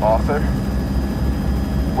 author,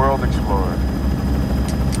 world explorer,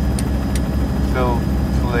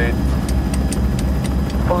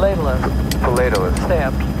 philatelist.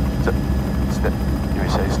 Stamped. You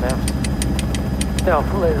say stamped? No,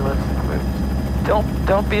 philatelist.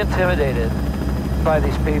 Don't be intimidated by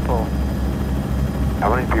these people.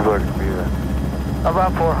 How many people are going to be there?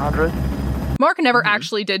 About 400. Mark never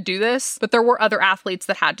actually did do this, but there were other athletes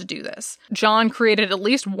that had to do this. John created at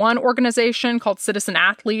least one organization called Citizen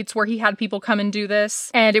Athletes where he had people come and do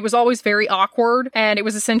this. And it was always very awkward. And it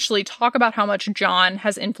was essentially talk about how much John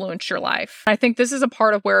has influenced your life. I think this is a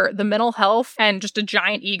part of where the mental health and just a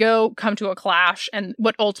giant ego come to a clash and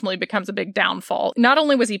what ultimately becomes a big downfall. Not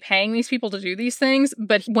only was he paying these people to do these things,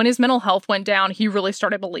 but when his mental health went down, he really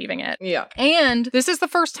started believing it. Yeah. And this is the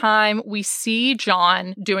first time we see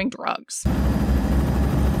John doing drugs.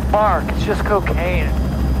 Mark, it's just cocaine.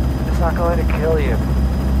 It's not going to kill you.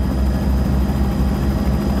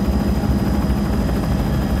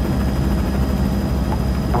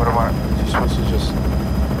 What am I supposed to just...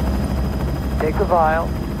 Take the vial,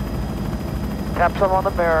 tap some on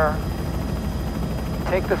the mirror,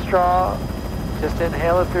 take the straw, just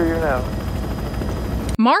inhale it through your nose.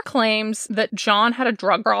 Mark claims that John had a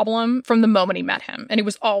drug problem from the moment he met him, and he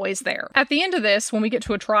was always there. At the end of this, when we get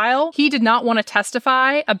to a trial, he did not want to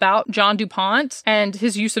testify about John DuPont and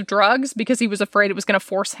his use of drugs because he was afraid it was going to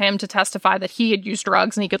force him to testify that he had used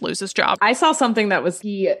drugs and he could lose his job. I saw something that was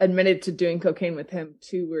he admitted to doing cocaine with him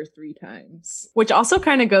 2 or 3 times, which also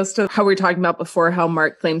kind of goes to how we were talking about before, how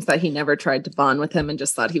Mark claims that he never tried to bond with him and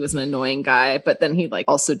just thought he was an annoying guy, but then he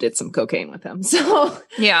also did some cocaine with him. So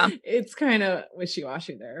yeah, it's kind of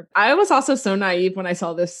wishy-washy there. I was also so naive when I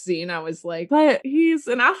saw this scene. I was like, but he's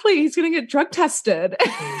an athlete. He's going to get drug tested.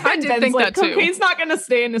 I did think that too. Cocaine's not going to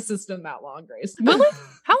stay in the system that long, Grace. Really?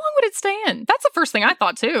 How long would kids stay in? That's the first thing I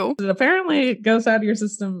thought too. Apparently it goes out of your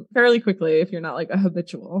system fairly quickly if you're not like a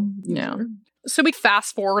habitual user. Yeah. So we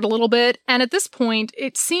fast forward a little bit, and at this point,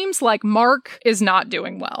 it seems like Mark is not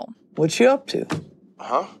doing well. What you up to?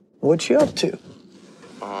 Huh? What you up to?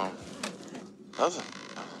 Nothing.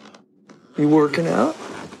 You working out?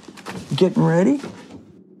 Getting ready?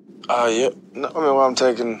 Yeah. No, I mean, well, I'm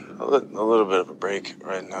taking a little bit of a break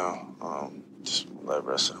right now. Just let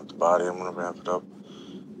rest out the body. I'm gonna ramp it up,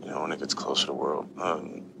 when it gets closer to world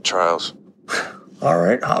trials. All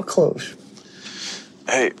right, how close?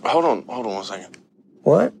 Hey, hold on 1 second.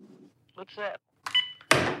 What? What's that?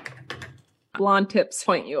 Blonde tips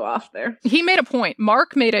point you off there. He made a point.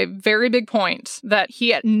 Mark made a very big point that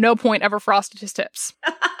he at no point ever frosted his tips.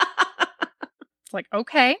 It's like,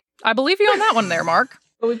 okay, I believe you on that one there, Mark.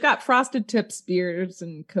 But we've got frosted tips, beers,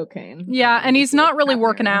 and cocaine. Yeah, and he's not really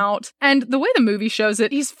working out. And the way the movie shows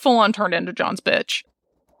it, he's full on turned into John's bitch.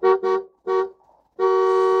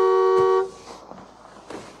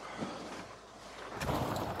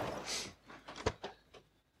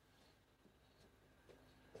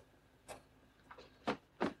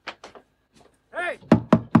 Hey!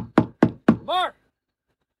 Mark!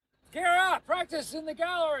 Gear up! Practice in the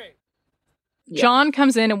gallery! Yeah. John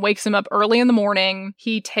comes in and wakes him up early in the morning.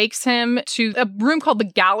 He takes him to a room called the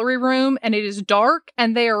gallery room, and it is dark,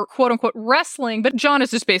 and they are quote-unquote wrestling, but John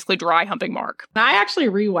is just basically dry humping Mark. I actually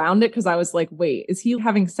rewound it because I was like, wait, is he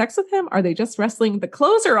having sex with him? Are they just wrestling? The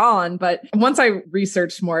clothes are on, but once I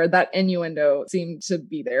researched more, that innuendo seemed to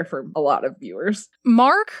be there for a lot of viewers.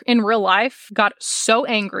 Mark, in real life, got so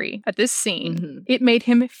angry at this scene, it made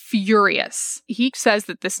him furious. He says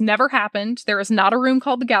that this never happened. There is not a room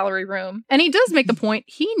called the gallery room, and he does make the point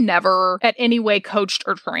he never at any way coached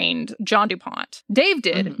or trained John DuPont. Dave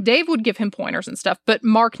did. Dave would give him pointers and stuff, but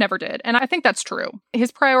Mark never did. And I think that's true.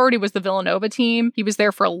 His priority was the Villanova team. He was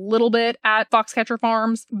there for a little bit at Foxcatcher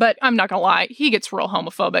Farms, but I'm not gonna lie, he gets real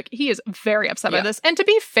homophobic. He is very upset by this. And to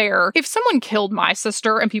be fair, if someone killed my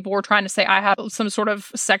sister and people were trying to say I had some sort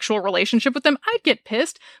of sexual relationship with them, I'd get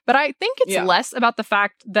pissed. But I think it's less about the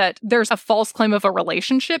fact that there's a false claim of a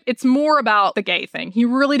relationship. It's more about the gay thing. He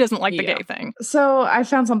really doesn't like the gay thing. So I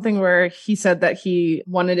found something where he said that he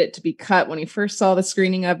wanted it to be cut when he first saw the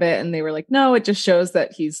screening of it. And they were like, no, it just shows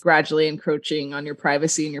that he's gradually encroaching on your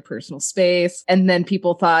privacy and your personal space. And then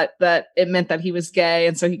people thought that it meant that he was gay.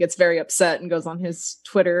 And so he gets very upset and goes on his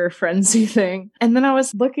Twitter frenzy thing. And then I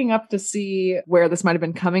was looking up to see where this might have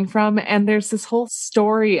been coming from. And there's this whole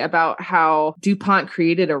story about how DuPont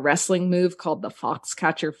created a wrestling move called the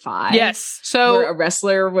Foxcatcher 5. Yes. So where a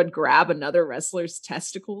wrestler would grab another wrestler's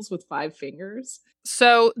testicles with 5 fingers.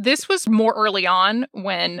 So this was more early on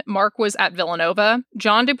when Mark was at Villanova.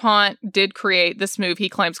 John DuPont did create this move he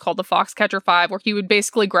claims called the Foxcatcher 5, where he would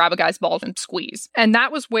basically grab a guy's balls and squeeze. And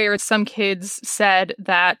that was where some kids said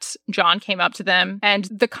that John came up to them. And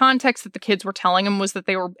the context that the kids were telling him was that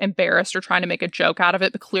they were embarrassed or trying to make a joke out of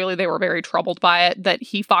it, but clearly they were very troubled by it, that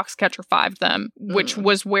he Foxcatcher 5'd them, which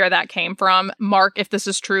was where that came from. Mark, if this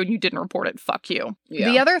is true and you didn't report it, fuck you.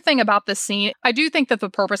 Yeah. The other thing about this scene, I do think that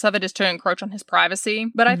the purpose of it is to encroach on his privacy.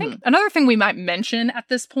 But I think another thing we might mention at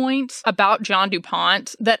this point about John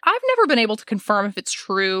DuPont that I've never been able to confirm if it's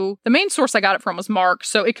true. The main source I got it from was Mark,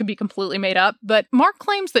 so it could be completely made up. But Mark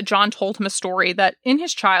claims that John told him a story that in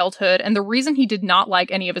his childhood, and the reason he did not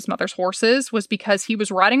like any of his mother's horses was because he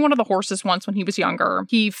was riding one of the horses once when he was younger.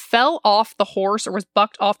 He fell off the horse or was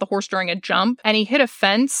bucked off the horse during a jump, and he hit a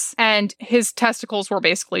fence, and his testicles were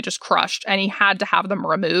basically just crushed, and he had to have them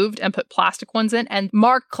removed and put plastic ones in. And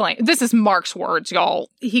Mark claimed, this is Mark's words, y'all.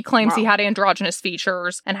 He claims he had androgynous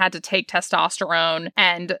features and had to take testosterone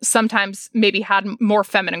and sometimes maybe had more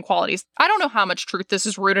feminine qualities. I don't know how much truth this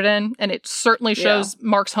is rooted in, and it certainly shows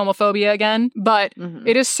Mark's homophobia again, but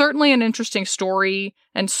it is certainly an interesting story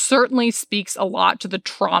and certainly speaks a lot to the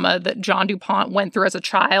trauma that John DuPont went through as a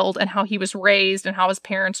child and how he was raised and how his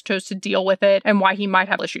parents chose to deal with it and why he might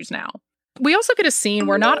have issues now. We also get a scene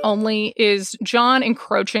where not only is John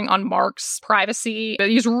encroaching on Mark's privacy, but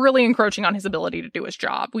he's really encroaching on his ability to do his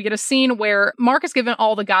job. We get a scene where Mark has given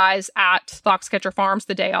all the guys at Foxcatcher Farms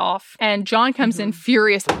the day off, and John comes in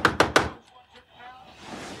furious.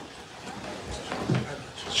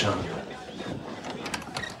 John.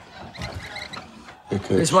 Hey,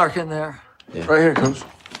 Coach. Is Mark in there? Yeah. Right here, Coach.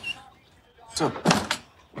 What's up?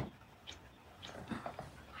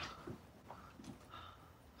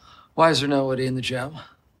 Why is there nobody in the gym?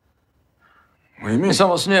 What do you mean? It's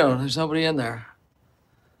almost noon. There's nobody in there.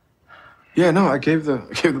 Yeah, no, I gave the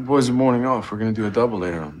boys the morning off. We're gonna do a double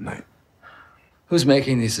later on tonight. Who's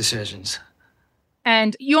making these decisions?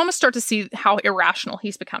 And you almost start to see how irrational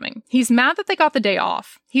he's becoming. He's mad that they got the day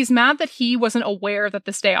off. He's mad that he wasn't aware that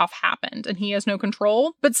this day off happened and he has no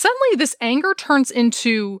control. But suddenly this anger turns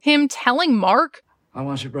into him telling Mark, I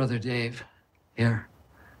want your brother Dave here.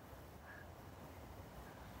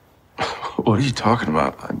 What are you talking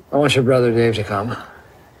about? I want your brother Dave to come.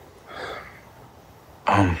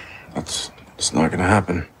 It's not gonna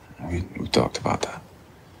happen. We talked about that.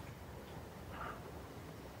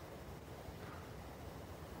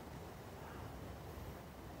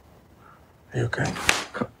 Are you okay?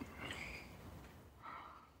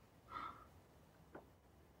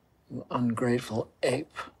 You ungrateful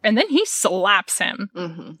ape. and then he slaps him.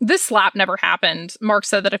 Mm-hmm. This slap never happened. Mark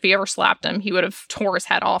said that if he ever slapped him, he would have tore his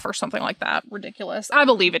head off or something like that. Ridiculous. I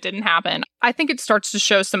believe it didn't happen. I think it starts to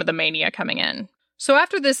show some of the mania coming in. So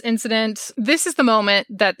after this incident, this is the moment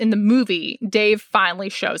that in the movie, Dave finally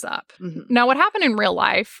shows up. Mm-hmm. Now, what happened in real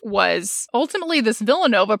life was ultimately this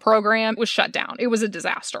Villanova program was shut down. It was a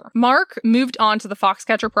disaster. Mark moved on to the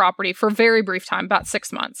Foxcatcher property for a very brief time, about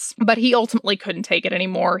 6 months, but he ultimately couldn't take it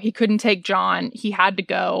anymore. He couldn't take John. He had to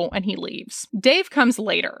go and he leaves. Dave comes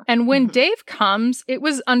later. And when Dave comes, it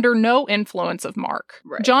was under no influence of Mark.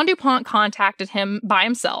 Right. John DuPont contacted him by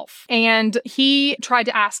himself and he tried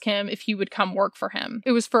to ask him if he would come work for him.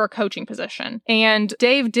 It was for a coaching position. And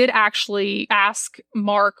Dave did actually ask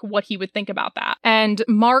Mark what he would think about that. And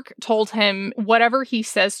Mark told him, whatever he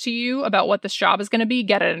says to you about what this job is going to be,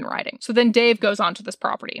 get it in writing. So then Dave goes on to this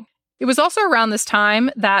property. It was also around this time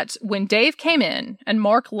that when Dave came in and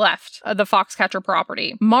Mark left the Foxcatcher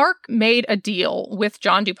property, Mark made a deal with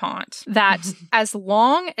John DuPont that as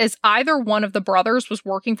long as either one of the brothers was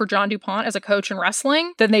working for John DuPont as a coach in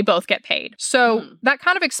wrestling, then they both get paid. So that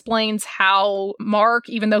kind of explains how Mark,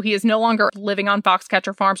 even though he is no longer living on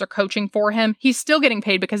Foxcatcher Farms or coaching for him, he's still getting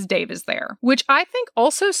paid because Dave is there, which I think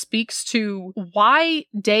also speaks to why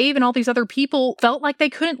Dave and all these other people felt like they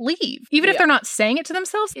couldn't leave. Even if they're not saying it to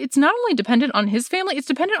themselves, it's not only dependent on his family, it's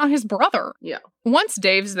dependent on his brother. Yeah. Once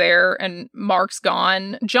Dave's there and Mark's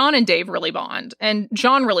gone, John and Dave really bond. And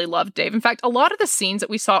John really loved Dave. In fact, a lot of the scenes that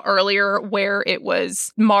we saw earlier where it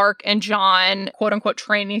was Mark and John, quote unquote,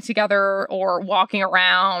 training together or walking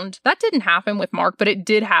around, that didn't happen with Mark, but it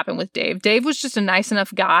did happen with Dave. Dave was just a nice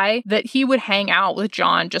enough guy that he would hang out with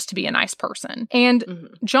John just to be a nice person. And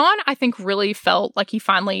John, I think, really felt like he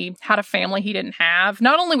finally had a family he didn't have,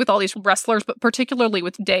 not only with all these wrestlers, but particularly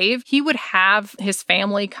with Dave. He would have his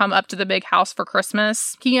family come up to the big house for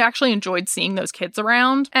Christmas. He actually enjoyed seeing those kids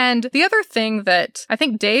around. And the other thing that I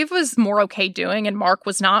think Dave was more okay doing and Mark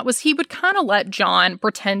was not, was he would kind of let John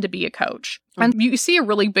pretend to be a coach. And you see a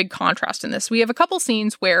really big contrast in this. We have a couple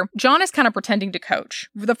scenes where John is kind of pretending to coach.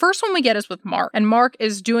 The first one we get is with Mark, and Mark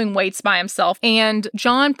is doing weights by himself, and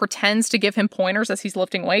John pretends to give him pointers as he's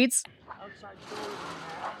lifting weights.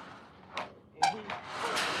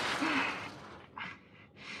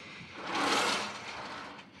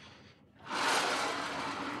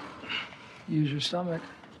 Use your stomach.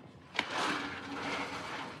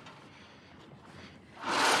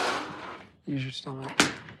 Use your stomach.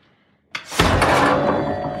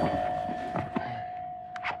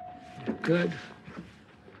 Good.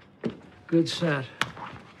 Good set.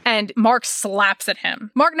 And Mark slaps at him.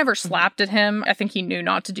 Mark never slapped at him. I think he knew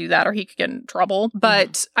not to do that or he could get in trouble.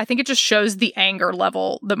 But I think it just shows the anger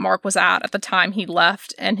level that Mark was at the time he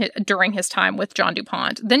left and during his time with John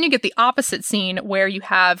DuPont. Then you get the opposite scene where you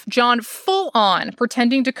have John full on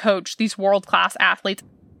pretending to coach these world-class athletes.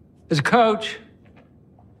 As a coach,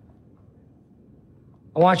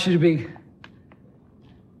 I want you to be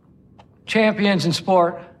champions in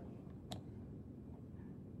sport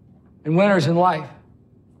and winners in life.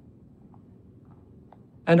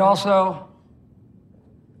 And also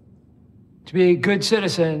to be good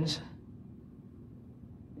citizens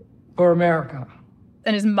for America.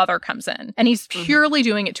 And his mother comes in, and he's purely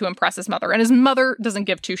doing it to impress his mother. And his mother doesn't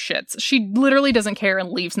give two shits. She literally doesn't care and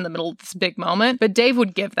leaves in the middle of this big moment. But Dave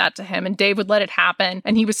would give that to him, and Dave would let it happen.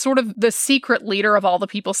 And he was sort of the secret leader of all the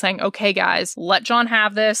people saying, okay, guys, let John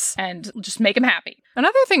have this and just make him happy.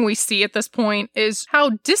 Another thing we see at this point is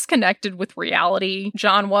how disconnected with reality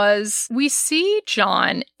John was. We see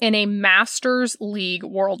John in a Masters League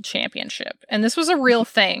World Championship. And this was a real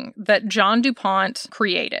thing that John DuPont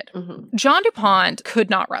created. John DuPont could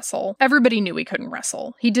not wrestle. Everybody knew he couldn't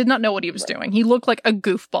wrestle. He did not know what he was doing. He looked like a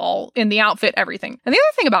goofball in the outfit, everything. And the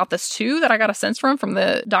other thing about this too that I got a sense from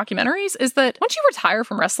the documentaries is that once you retire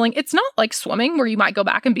from wrestling, it's not like swimming where you might go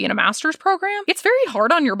back and be in a master's program. It's very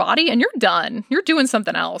hard on your body and you're done. You're doing doing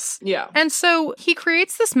something else. Yeah. And so he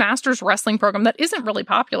creates this Masters Wrestling program that isn't really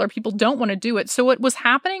popular. People don't want to do it. So what was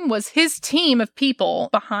happening was his team of people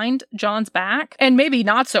behind John's back, and maybe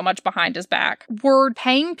not so much behind his back, were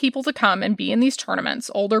paying people to come and be in these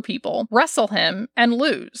tournaments, older people, wrestle him and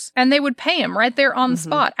lose. And they would pay him right there on the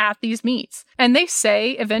spot at these meets. And they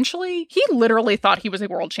say eventually he literally thought he was a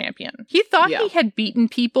world champion. He thought he had beaten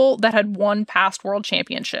people that had won past world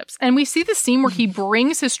championships. And we see the scene where he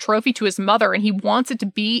brings his trophy to his mother and he wants it to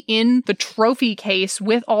be in the trophy case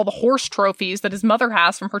with all the horse trophies that his mother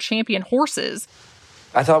has from her champion horses.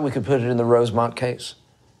 I thought we could put it in the Rosemont case.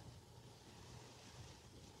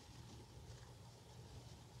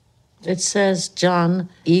 It says John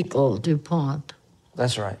Eagle DuPont.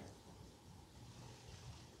 That's right.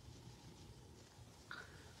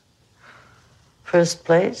 First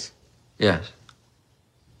place? Yes.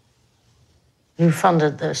 You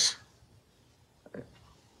funded this,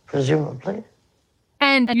 presumably.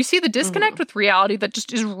 And you see the disconnect with reality that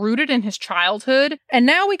just is rooted in his childhood. And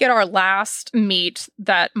now we get our last meet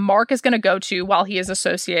that Mark is going to go to while he is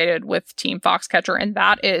associated with Team Foxcatcher, and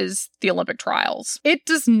that is the Olympic trials. It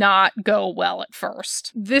does not go well at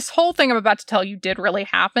first. This whole thing I'm about to tell you did really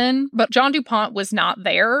happen, but John DuPont was not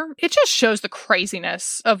there. It just shows the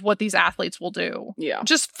craziness of what these athletes will do. Yeah.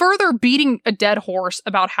 Just further beating a dead horse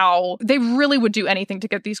about how they really would do anything to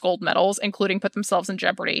get these gold medals, including put themselves in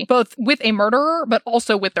jeopardy, both with a murderer, but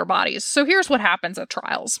also with their bodies. So here's what happens at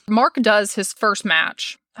trials. Mark does his first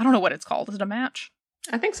match. I don't know what it's called. Is it a match?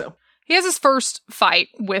 I think so. He has his first fight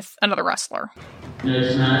with another wrestler.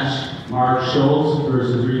 Next match, Mark Schultz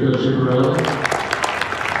versus Rico Ciparelli.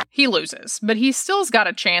 He loses, but he still's got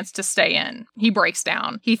a chance to stay in. He breaks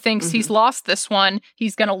down. He thinks he's lost this one.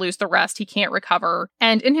 He's going to lose the rest. He can't recover.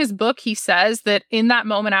 And in his book, he says that in that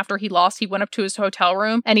moment after he lost, he went up to his hotel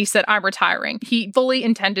room and he said, I'm retiring. He fully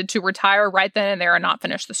intended to retire right then and there and not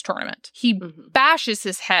finish this tournament. He bashes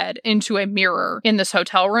his head into a mirror in this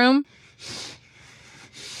hotel room.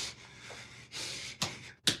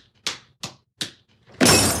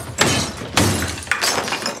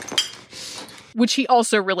 Which he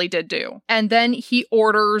also really did do. And then he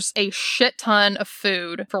orders a shit ton of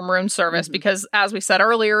food from room service because, as we said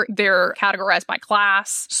earlier, they're categorized by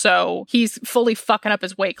class. So he's fully fucking up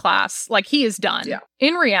his weight class. Like, he is done. Yeah.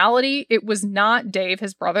 In reality, it was not Dave,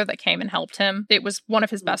 his brother, that came and helped him. It was one of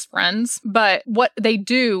his best friends. But what they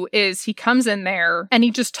do is he comes in there and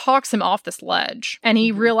he just talks him off this ledge. And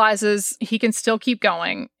he realizes he can still keep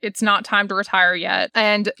going. It's not time to retire yet.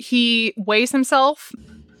 And he weighs himself.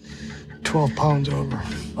 12 pounds over.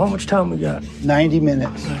 How much time we got? 90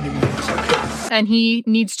 minutes. 90 minutes, okay. And he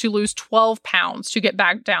needs to lose 12 pounds to get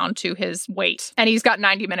back down to his weight. And he's got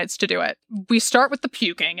 90 minutes to do it. We start with the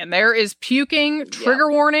puking, and there is puking.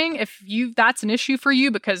 Trigger warning if that's an issue for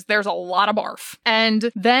you, because there's a lot of barf.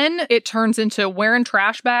 And then it turns into wearing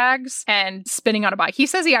trash bags and spinning on a bike. He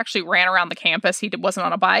says he actually ran around the campus. He wasn't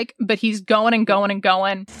on a bike, but he's going and going and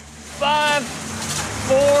going. 5,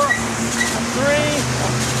 4, 3,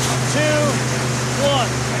 2, 1.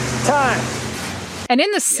 Time. And in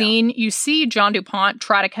the scene, you see John DuPont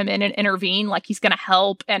try to come in and intervene, like he's going to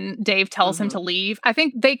help, and Dave tells him to leave. I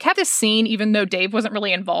think they kept this scene, even though Dave wasn't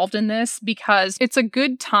really involved in this, because it's a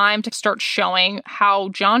good time to start showing how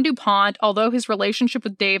John DuPont, although his relationship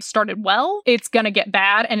with Dave started well, it's going to get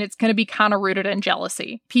bad, and it's going to be kind of rooted in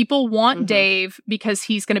jealousy. People want Dave because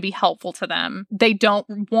he's going to be helpful to them. They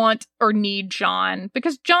don't want or need John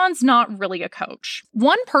because John's not really a coach.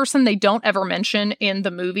 One person they don't ever mention in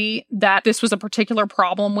the movie that this was a particular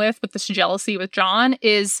problem with this jealousy with John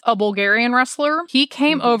is a Bulgarian wrestler. He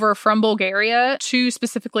came over from Bulgaria to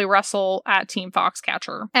specifically wrestle at Team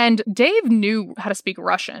Foxcatcher. And Dave knew how to speak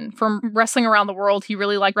Russian. From wrestling around the world, he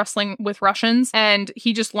really liked wrestling with Russians, and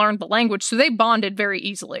he just learned the language, so they bonded very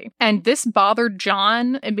easily. And this bothered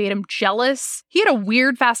John and made him jealous. He had a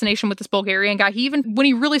weird fascination with this Bulgarian guy. He even, when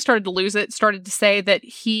he really started to lose it, started to say that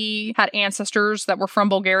he had ancestors that were from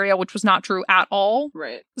Bulgaria, which was not true at all.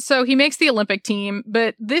 Right. So he makes the Olympic team,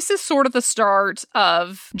 but this is sort of the start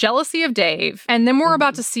of jealousy of Dave. And then we're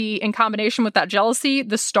about to see, in combination with that jealousy,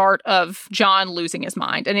 the start of John losing his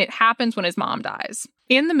mind. And it happens when his mom dies.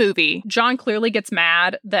 In the movie, John clearly gets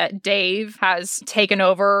mad that Dave has taken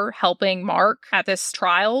over helping Mark at this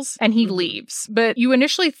trials, and he leaves. But you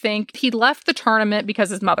initially think he left the tournament because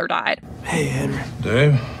his mother died. Hey, Henry.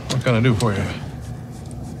 Dave, what can I do for you?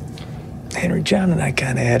 Henry, John and I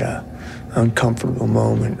kind of had a uncomfortable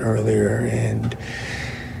moment earlier, and,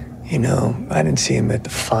 you know, I didn't see him at the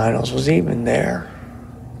finals. Was he even there?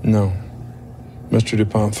 No. Mr.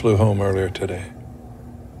 DuPont flew home earlier today.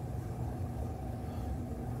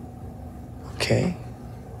 Okay.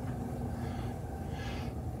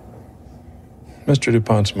 Mr.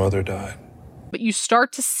 DuPont's mother died. But you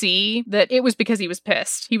start to see that it was because he was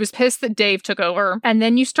pissed. He was pissed that Dave took over. And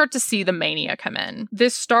then you start to see the mania come in.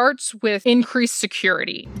 This starts with increased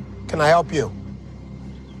security. Can I help you?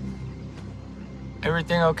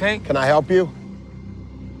 Everything okay? Can I help you?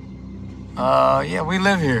 Yeah, we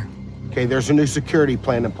live here. Okay, there's a new security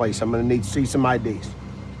plan in place. I'm gonna need to see some IDs.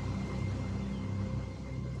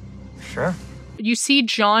 Sure. You see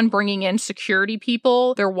John bringing in security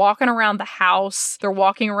people. They're walking around the house. They're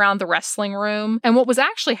walking around the wrestling room. And what was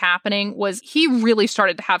actually happening was he really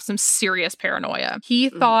started to have some serious paranoia. He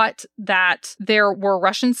thought that there were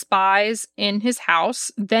Russian spies in his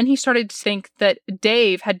house. Then he started to think that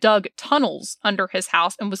Dave had dug tunnels under his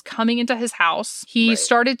house and was coming into his house. He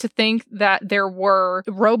started to think that there were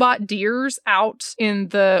robot deers out in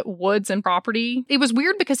the woods and property. It was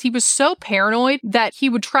weird because he was so paranoid that he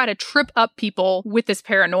would try to trip up people with this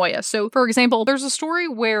paranoia. So, for example, there's a story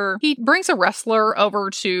where he brings a wrestler over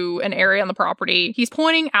to an area on the property. He's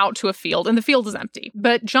pointing out to a field, and the field is empty.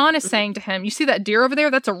 But John is saying to him, you see that deer over there?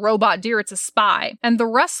 That's a robot deer. It's a spy. And the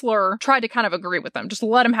wrestler tried to kind of agree with him, just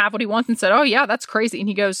let him have what he wants and said, oh yeah, that's crazy. And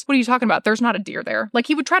he goes, what are you talking about? There's not a deer there. Like,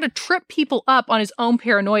 he would try to trip people up on his own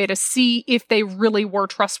paranoia to see if they really were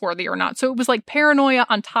trustworthy or not. So it was like paranoia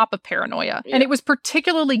on top of paranoia. Yeah. And it was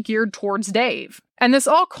particularly geared towards Dave. And this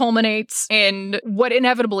all culminates in what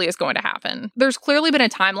inevitably is going to happen. There's clearly been a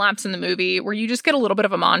time lapse in the movie where you just get a little bit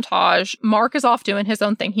of a montage. Mark is off doing his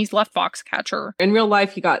own thing. He's left Foxcatcher. In real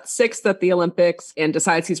life, he got 6th at the Olympics and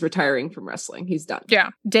decides he's retiring from wrestling. He's done. Yeah.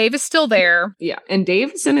 Dave is still there. Yeah. And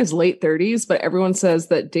Dave's in his late 30s, but everyone says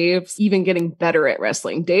that Dave's even getting better at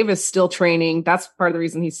wrestling. Dave is still training. That's part of the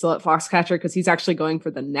reason he's still at Foxcatcher, because he's actually going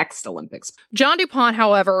for the next Olympics. John DuPont,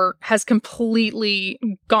 however, has completely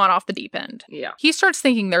gone off the deep end. Yeah. He starts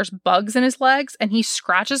thinking there's bugs in his legs, and he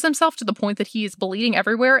scratches himself to the point that he is bleeding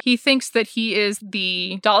everywhere. He thinks that he is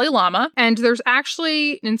the Dalai Lama, and there's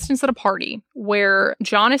actually an instance at a party where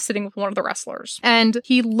John is sitting with one of the wrestlers, and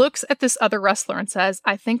he looks at this other wrestler and says,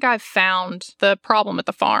 I think I've found the problem at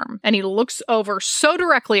the farm. And he looks over so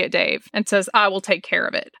directly at Dave and says, I will take care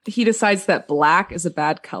of it. He decides that black is a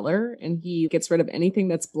bad color, and he gets rid of anything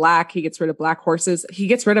that's black. He gets rid of black horses. He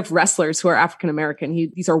gets rid of wrestlers who are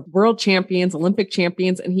African-American. These are world champions, Olympic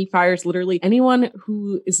champions, and he fires literally anyone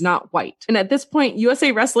who is not white. And at this point,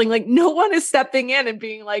 USA Wrestling, like, no one is stepping in and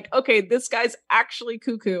being like, okay, this guy's actually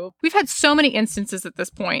cuckoo. We've had so many instances at this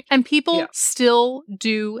point, and people still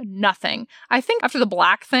do nothing. I think after the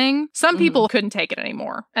black thing, some people couldn't take it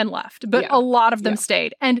anymore and left, but a lot of them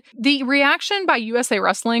stayed. And the reaction by USA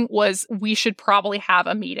Wrestling was, we should probably have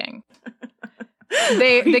a meeting.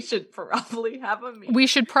 We should probably have a meeting. We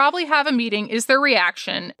should probably have a meeting is their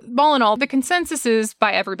reaction. All in all, the consensus is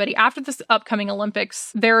by everybody, after this upcoming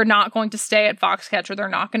Olympics, they're not going to stay at Foxcatcher. They're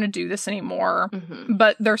not going to do this anymore,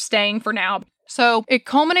 but they're staying for now. So it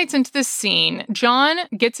culminates into this scene. John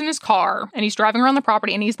gets in his car and he's driving around the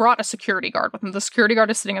property, and he's brought a security guard with him. The security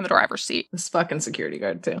guard is sitting in the driver's seat. This fucking security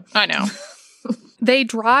guard too. I know. They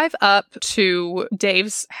drive up to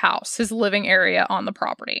Dave's house, his living area on the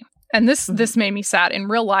property. And this made me sad. In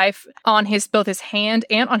real life, on both his hand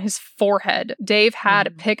and on his forehead, Dave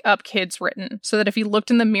had pick up kids written so that if he looked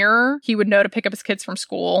in the mirror, he would know to pick up his kids from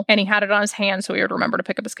school. And he had it on his hand so he would remember to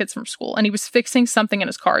pick up his kids from school. And he was fixing something in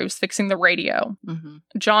his car. He was fixing the radio.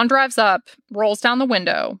 John drives up, rolls down the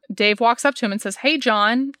window. Dave walks up to him and says, hey,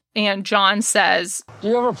 John. And John says, Do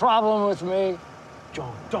you have a problem with me?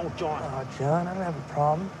 John, don't, John. John, I don't have a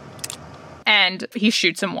problem. And he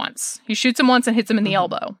shoots him once. He shoots him once and hits him in the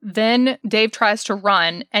elbow. Then Dave tries to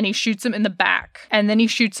run and he shoots him in the back. And then he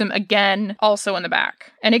shoots him again, also in the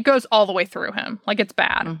back. And it goes all the way through him. Like, it's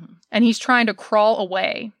bad. And he's trying to crawl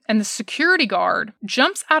away. And the security guard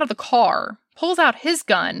jumps out of the car, pulls out his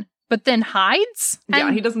gun, but then hides.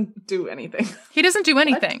 Yeah, he doesn't do anything. He doesn't do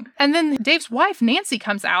anything. What? And then Dave's wife, Nancy,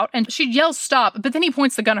 comes out and she yells, stop. But then he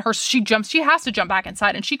points the gun at her. So she jumps. She has to jump back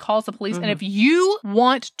inside and she calls the police. And if you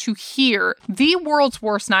want to hear the world's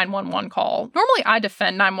worst 911 call, normally I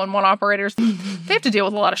defend 911 operators. They have to deal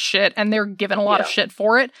with a lot of shit and they're given a lot of shit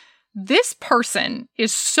for it. This person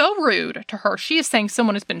is so rude to her. She is saying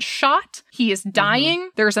someone has been shot. He is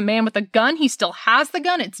dying. There's a man with a gun. He still has the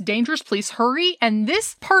gun. It's dangerous. Please hurry. And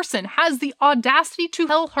this person has the audacity to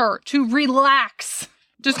tell her to relax.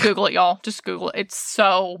 Just Google it, y'all. Just Google it. It's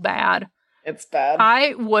so bad. It's bad.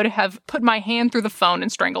 I would have put my hand through the phone and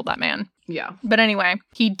strangled that man. Yeah. But anyway,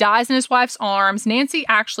 he dies in his wife's arms. Nancy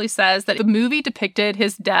actually says that the movie depicted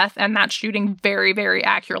his death and that shooting very, very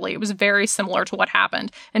accurately. It was very similar to what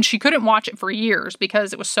happened. And she couldn't watch it for years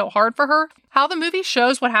because it was so hard for her. How the movie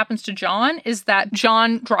shows what happens to John is that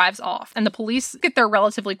John drives off and the police get there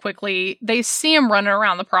relatively quickly. They see him running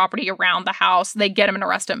around the property, around the house. They get him and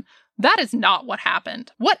arrest him. That is not what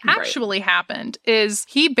happened. What actually happened is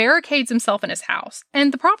he barricades himself in his house.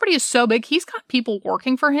 And the property is so big, he's got people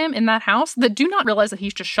working for him in that house that do not realize that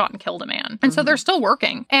he's just shot and killed a man. And so they're still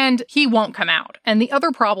working. And he won't come out. And the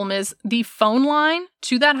other problem is the phone line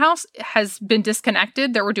to that house has been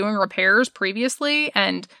disconnected. They were doing repairs previously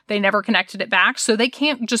and they never connected it back. So they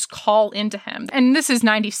can't just call into him. And this is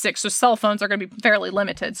 96, so cell phones are going to be fairly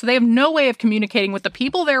limited. So they have no way of communicating with the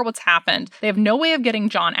people there what's happened. They have no way of getting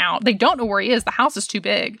John out. They don't know where he is. The house is too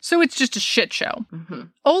big. So it's just a shit show.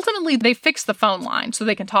 Ultimately, they fix the phone line so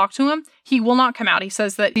they can talk to him. He will not come out. He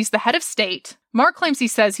says that he's the head of state. Mark claims he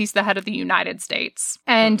says he's the head of the United States.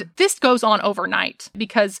 And this goes on overnight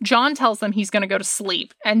because John tells them he's going to go to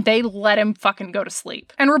sleep and they let him fucking go to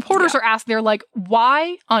sleep. And reporters are asked, they're like,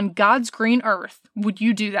 why on God's green earth would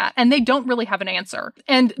you do that? And they don't really have an answer.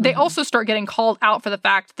 And they also start getting called out for the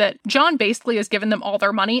fact that John basically has given them all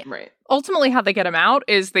their money. Right. Ultimately, how they get him out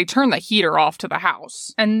is they turn the heater off to the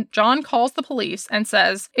house. And John calls the police and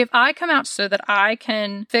says, if I come out so that I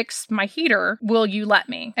can fix my heater, will you let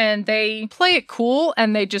me? And they play it cool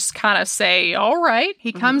and they just kind of say, all right.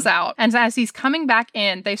 He comes out. And as he's coming back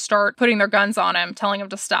in, they start putting their guns on him, telling him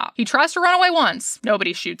to stop. He tries to run away once.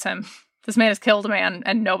 Nobody shoots him. This man has killed a man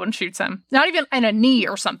and no one shoots him. Not even in a knee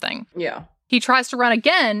or something. Yeah. He tries to run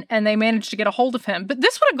again, and they manage to get a hold of him. But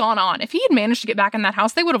this would have gone on. If he had managed to get back in that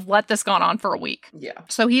house, they would have let this gone on for a week. Yeah.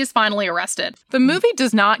 So he is finally arrested. The movie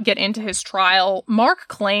does not get into his trial. Mark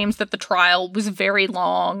claims that the trial was very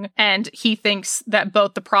long, and he thinks that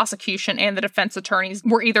both the prosecution and the defense attorneys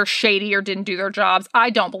were either shady or didn't do their jobs. I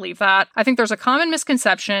don't believe that. I think there's a common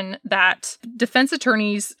misconception that defense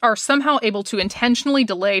attorneys are somehow able to intentionally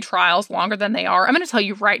delay trials longer than they are. I'm going to tell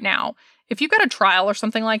you right now, if you've got a trial or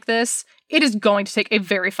something like this, it is going to take a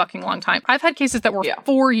very fucking long time. I've had cases that were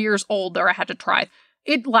 4 years old that I had to try.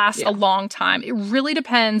 It lasts a long time. It really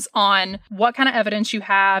depends on what kind of evidence you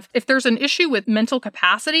have. If there's an issue with mental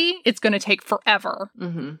capacity, it's going to take forever.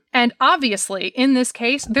 And obviously, in this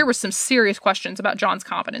case, there was some serious questions about John's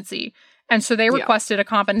competency. And so they requested a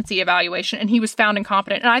competency evaluation, and he was found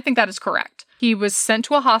incompetent. And I think that is correct. He was sent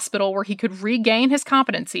to a hospital where he could regain his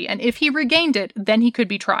competency. And if he regained it, then he could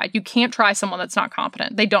be tried. You can't try someone that's not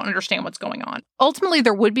competent. They don't understand what's going on. Ultimately,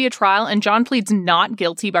 there would be a trial, and John pleads not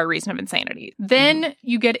guilty by reason of insanity. Then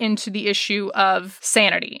you get into the issue of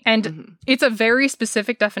sanity. And it's a very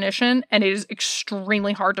specific definition, and it is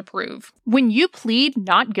extremely hard to prove. When you plead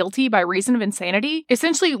not guilty by reason of insanity,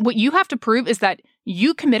 essentially what you have to prove is that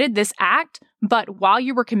you committed this act, but while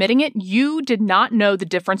you were committing it, you did not know the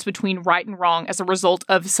difference between right and wrong as a result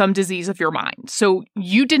of some disease of your mind. So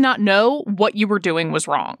you did not know what you were doing was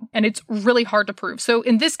wrong. And it's really hard to prove. So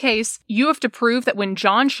in this case, you have to prove that when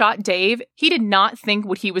John shot Dave, he did not think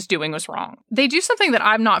what he was doing was wrong. They do something that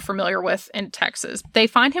I'm not familiar with in Texas. They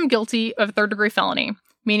find him guilty of third-degree felony,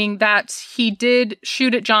 meaning that he did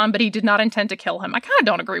shoot at John, but he did not intend to kill him. I kind of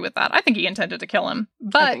don't agree with that. I think he intended to kill him.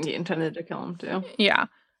 But I think he intended to kill him too. Yeah.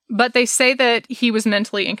 But they say that he was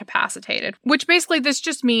mentally incapacitated, which basically this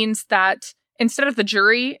just means that instead of the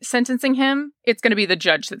jury sentencing him, it's going to be the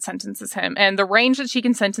judge that sentences him. And the range that she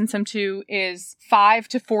can sentence him to is 5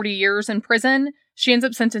 to 40 years in prison. She ends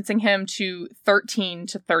up sentencing him to 13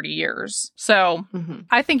 to 30 years. So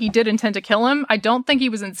I think he did intend to kill him. I don't think he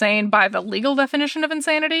was insane by the legal definition of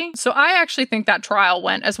insanity. So I actually think that trial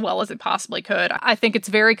went as well as it possibly could. I think it's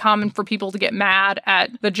very common for people to get mad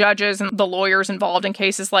at the judges and the lawyers involved in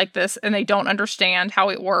cases like this, and they don't understand how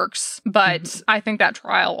it works. But I think that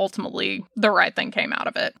trial, ultimately, the right thing came out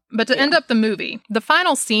of it. But to end up the movie, the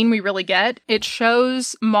final scene we really get, it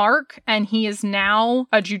shows Mark, and he is now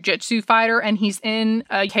a jiu-jitsu fighter, and he's in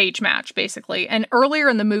a cage match, basically. And earlier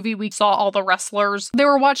in the movie, we saw all the wrestlers. They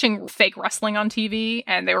were watching fake wrestling on TV,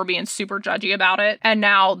 and they were being super judgy about it. And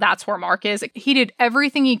now that's where Mark is. He did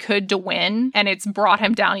everything he could to win, and it's brought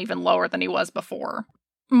him down even lower than he was before.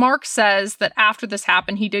 Mark says that after this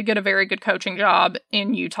happened, he did get a very good coaching job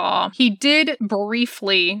in Utah. He did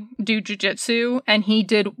briefly do jiu-jitsu, and he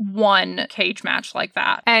did one cage match like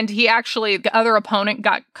that. And he actually, the other opponent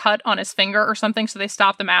got cut on his finger or something, so they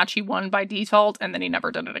stopped the match. He won by default, and then he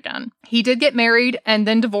never did it again. He did get married and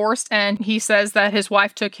then divorced, and he says that his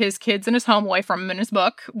wife took his kids and his home away from him in his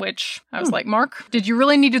book, which I was like, Mark, did you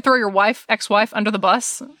really need to throw your ex-wife under the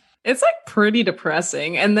bus? It's like pretty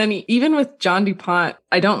depressing. And then even with John DuPont,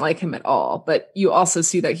 I don't like him at all, but you also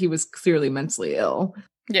see that he was clearly mentally ill.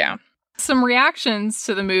 Yeah. Some reactions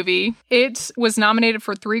to the movie. It was nominated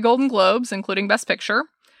for 3 Golden Globes, including Best Picture.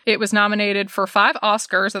 It was nominated for 5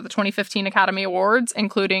 Oscars at the 2015 Academy Awards,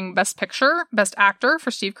 including Best Picture, Best Actor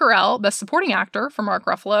for Steve Carell, Best Supporting Actor for Mark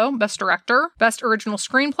Ruffalo, Best Director, Best Original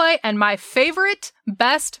Screenplay, and my favorite,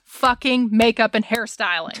 Best fucking Makeup and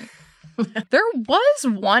Hairstyling. There was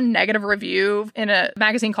one negative review in a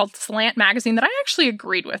magazine called Slant Magazine that I actually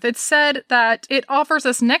agreed with. It said that it offers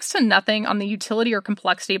us next to nothing on the utility or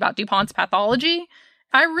complexity about DuPont's pathology.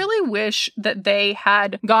 I really wish that they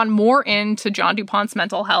had gone more into John DuPont's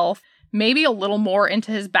mental health, maybe a little more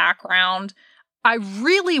into his background. I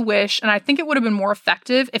really wish, and I think it would have been more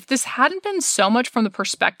effective if this hadn't been so much from the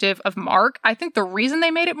perspective of Mark. I think the reason they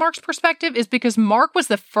made it Mark's perspective is because Mark was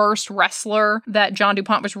the first wrestler that John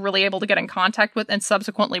DuPont was really able to get in contact with and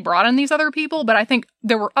subsequently brought in these other people. But I think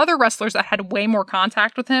there were other wrestlers that had way more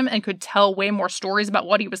contact with him and could tell way more stories about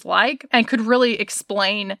what he was like and could really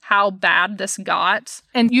explain how bad this got.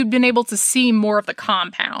 And you'd been able to see more of the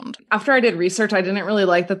compound. After I did research, I didn't really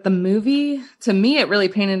like that the movie, to me, it really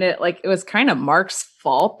painted it like it was kind of Mark's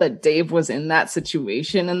fault that Dave was in that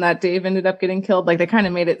situation and that Dave ended up getting killed. Like they kind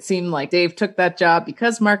of made it seem like Dave took that job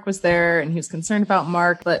because Mark was there and he was concerned about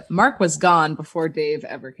Mark, but Mark was gone before Dave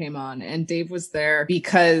ever came on. And Dave was there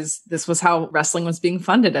because this was how wrestling was being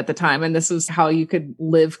funded at the time. And this was how you could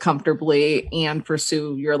live comfortably and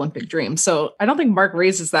pursue your Olympic dream. So I don't think Mark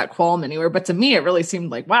raises that qualm anywhere, but to me, it really seemed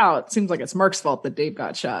like, wow, it seems like it's Mark's fault that Dave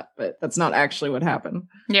got shot, but that's not actually what happened.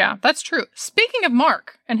 Yeah, that's true. Speaking of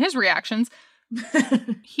Mark and his reactions,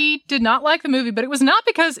 he did not like the movie, but it was not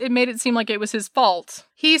because it made it seem like it was his fault.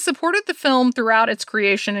 He supported the film throughout its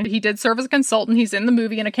creation, and he did serve as a consultant. He's in the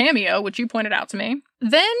movie in a cameo, which you pointed out to me.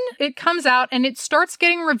 Then it comes out and it starts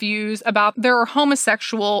getting reviews about there are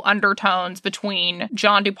homosexual undertones between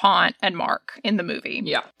John DuPont and Mark in the movie.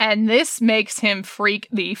 Yeah. And this makes him freak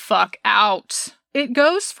the fuck out. It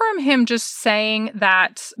goes from him just saying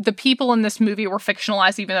that the people in this movie were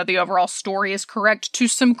fictionalized even though the overall story is correct to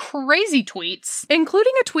some crazy tweets,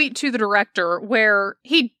 including a tweet to the director where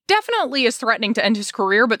he definitely is threatening to end his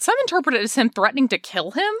career, but some interpret it as him threatening to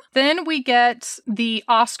kill him. Then we get the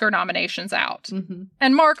Oscar nominations out. Mm-hmm.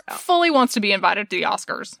 And Mark fully wants to be invited to the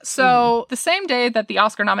Oscars. So the same day that the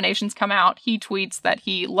Oscar nominations come out, he tweets that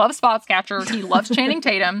he loves Foxcatcher, he loves Channing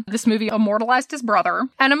Tatum, this movie immortalized his brother,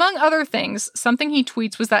 and among other things, something he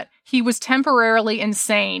tweets was that he was temporarily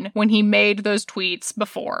insane when he made those tweets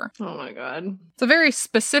before. Oh my God. It's a very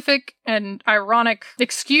specific and ironic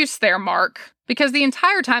excuse there, Mark. Because the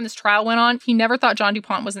entire time this trial went on, he never thought John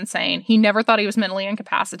DuPont was insane. He never thought he was mentally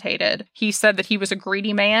incapacitated. He said that he was a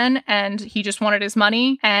greedy man and he just wanted his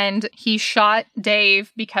money. And he shot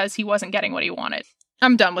Dave because he wasn't getting what he wanted.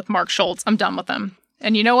 I'm done with Mark Schultz. I'm done with him.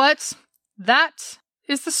 And you know what? That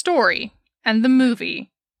is the story and the movie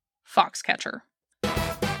Foxcatcher.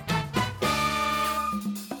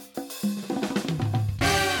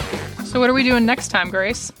 So what are we doing next time,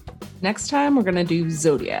 Grace? Next time, we're going to do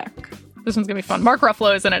Zodiac. This one's going to be fun. Mark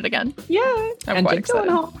Ruffalo is in it again. Yeah. I'm quite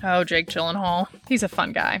excited. Oh, Jake Gyllenhaal. He's a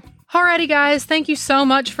fun guy. Alrighty, guys. Thank you so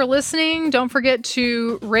much for listening. Don't forget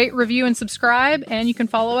to rate, review, and subscribe. And you can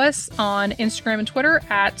follow us on Instagram and Twitter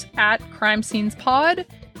at Crime Scenes Pod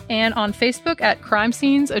and on Facebook at Crime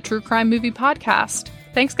Scenes, a true crime movie podcast.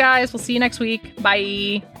 Thanks, guys. We'll see you next week.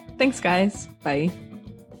 Bye. Thanks, guys. Bye.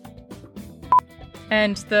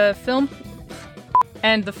 And the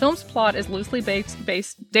film's plot is loosely based.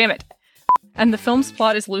 Damn it. And the film's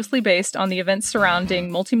plot is loosely based on the events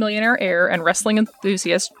surrounding multimillionaire heir and wrestling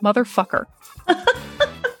enthusiast motherfucker.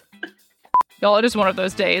 Y'all, it is one of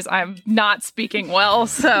those days I'm not speaking well,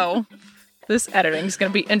 so this editing is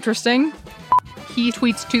going to be interesting. He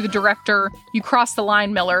tweets to the director, "You crossed the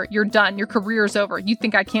line, Miller. You're done. Your career's over. You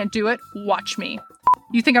think I can't do it? Watch me.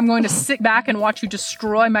 You think I'm going to sit back and watch you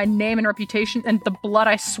destroy my name and reputation and the blood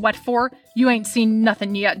I sweat for? You ain't seen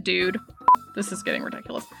nothing yet, dude." This is getting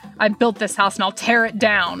ridiculous. I built this house and I'll tear it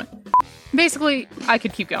down. Basically, I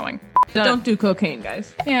could keep going. Don't do cocaine,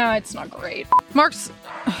 guys. Yeah, it's not great. Mark's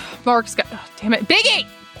got... Oh, damn it. Biggie!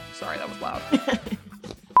 Sorry, that was loud.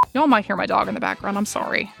 Y'all might hear my dog in the background. I'm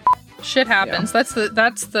sorry. Shit happens.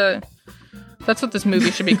 Yeah. That's what this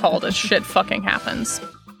movie should be called, is Shit Fucking Happens.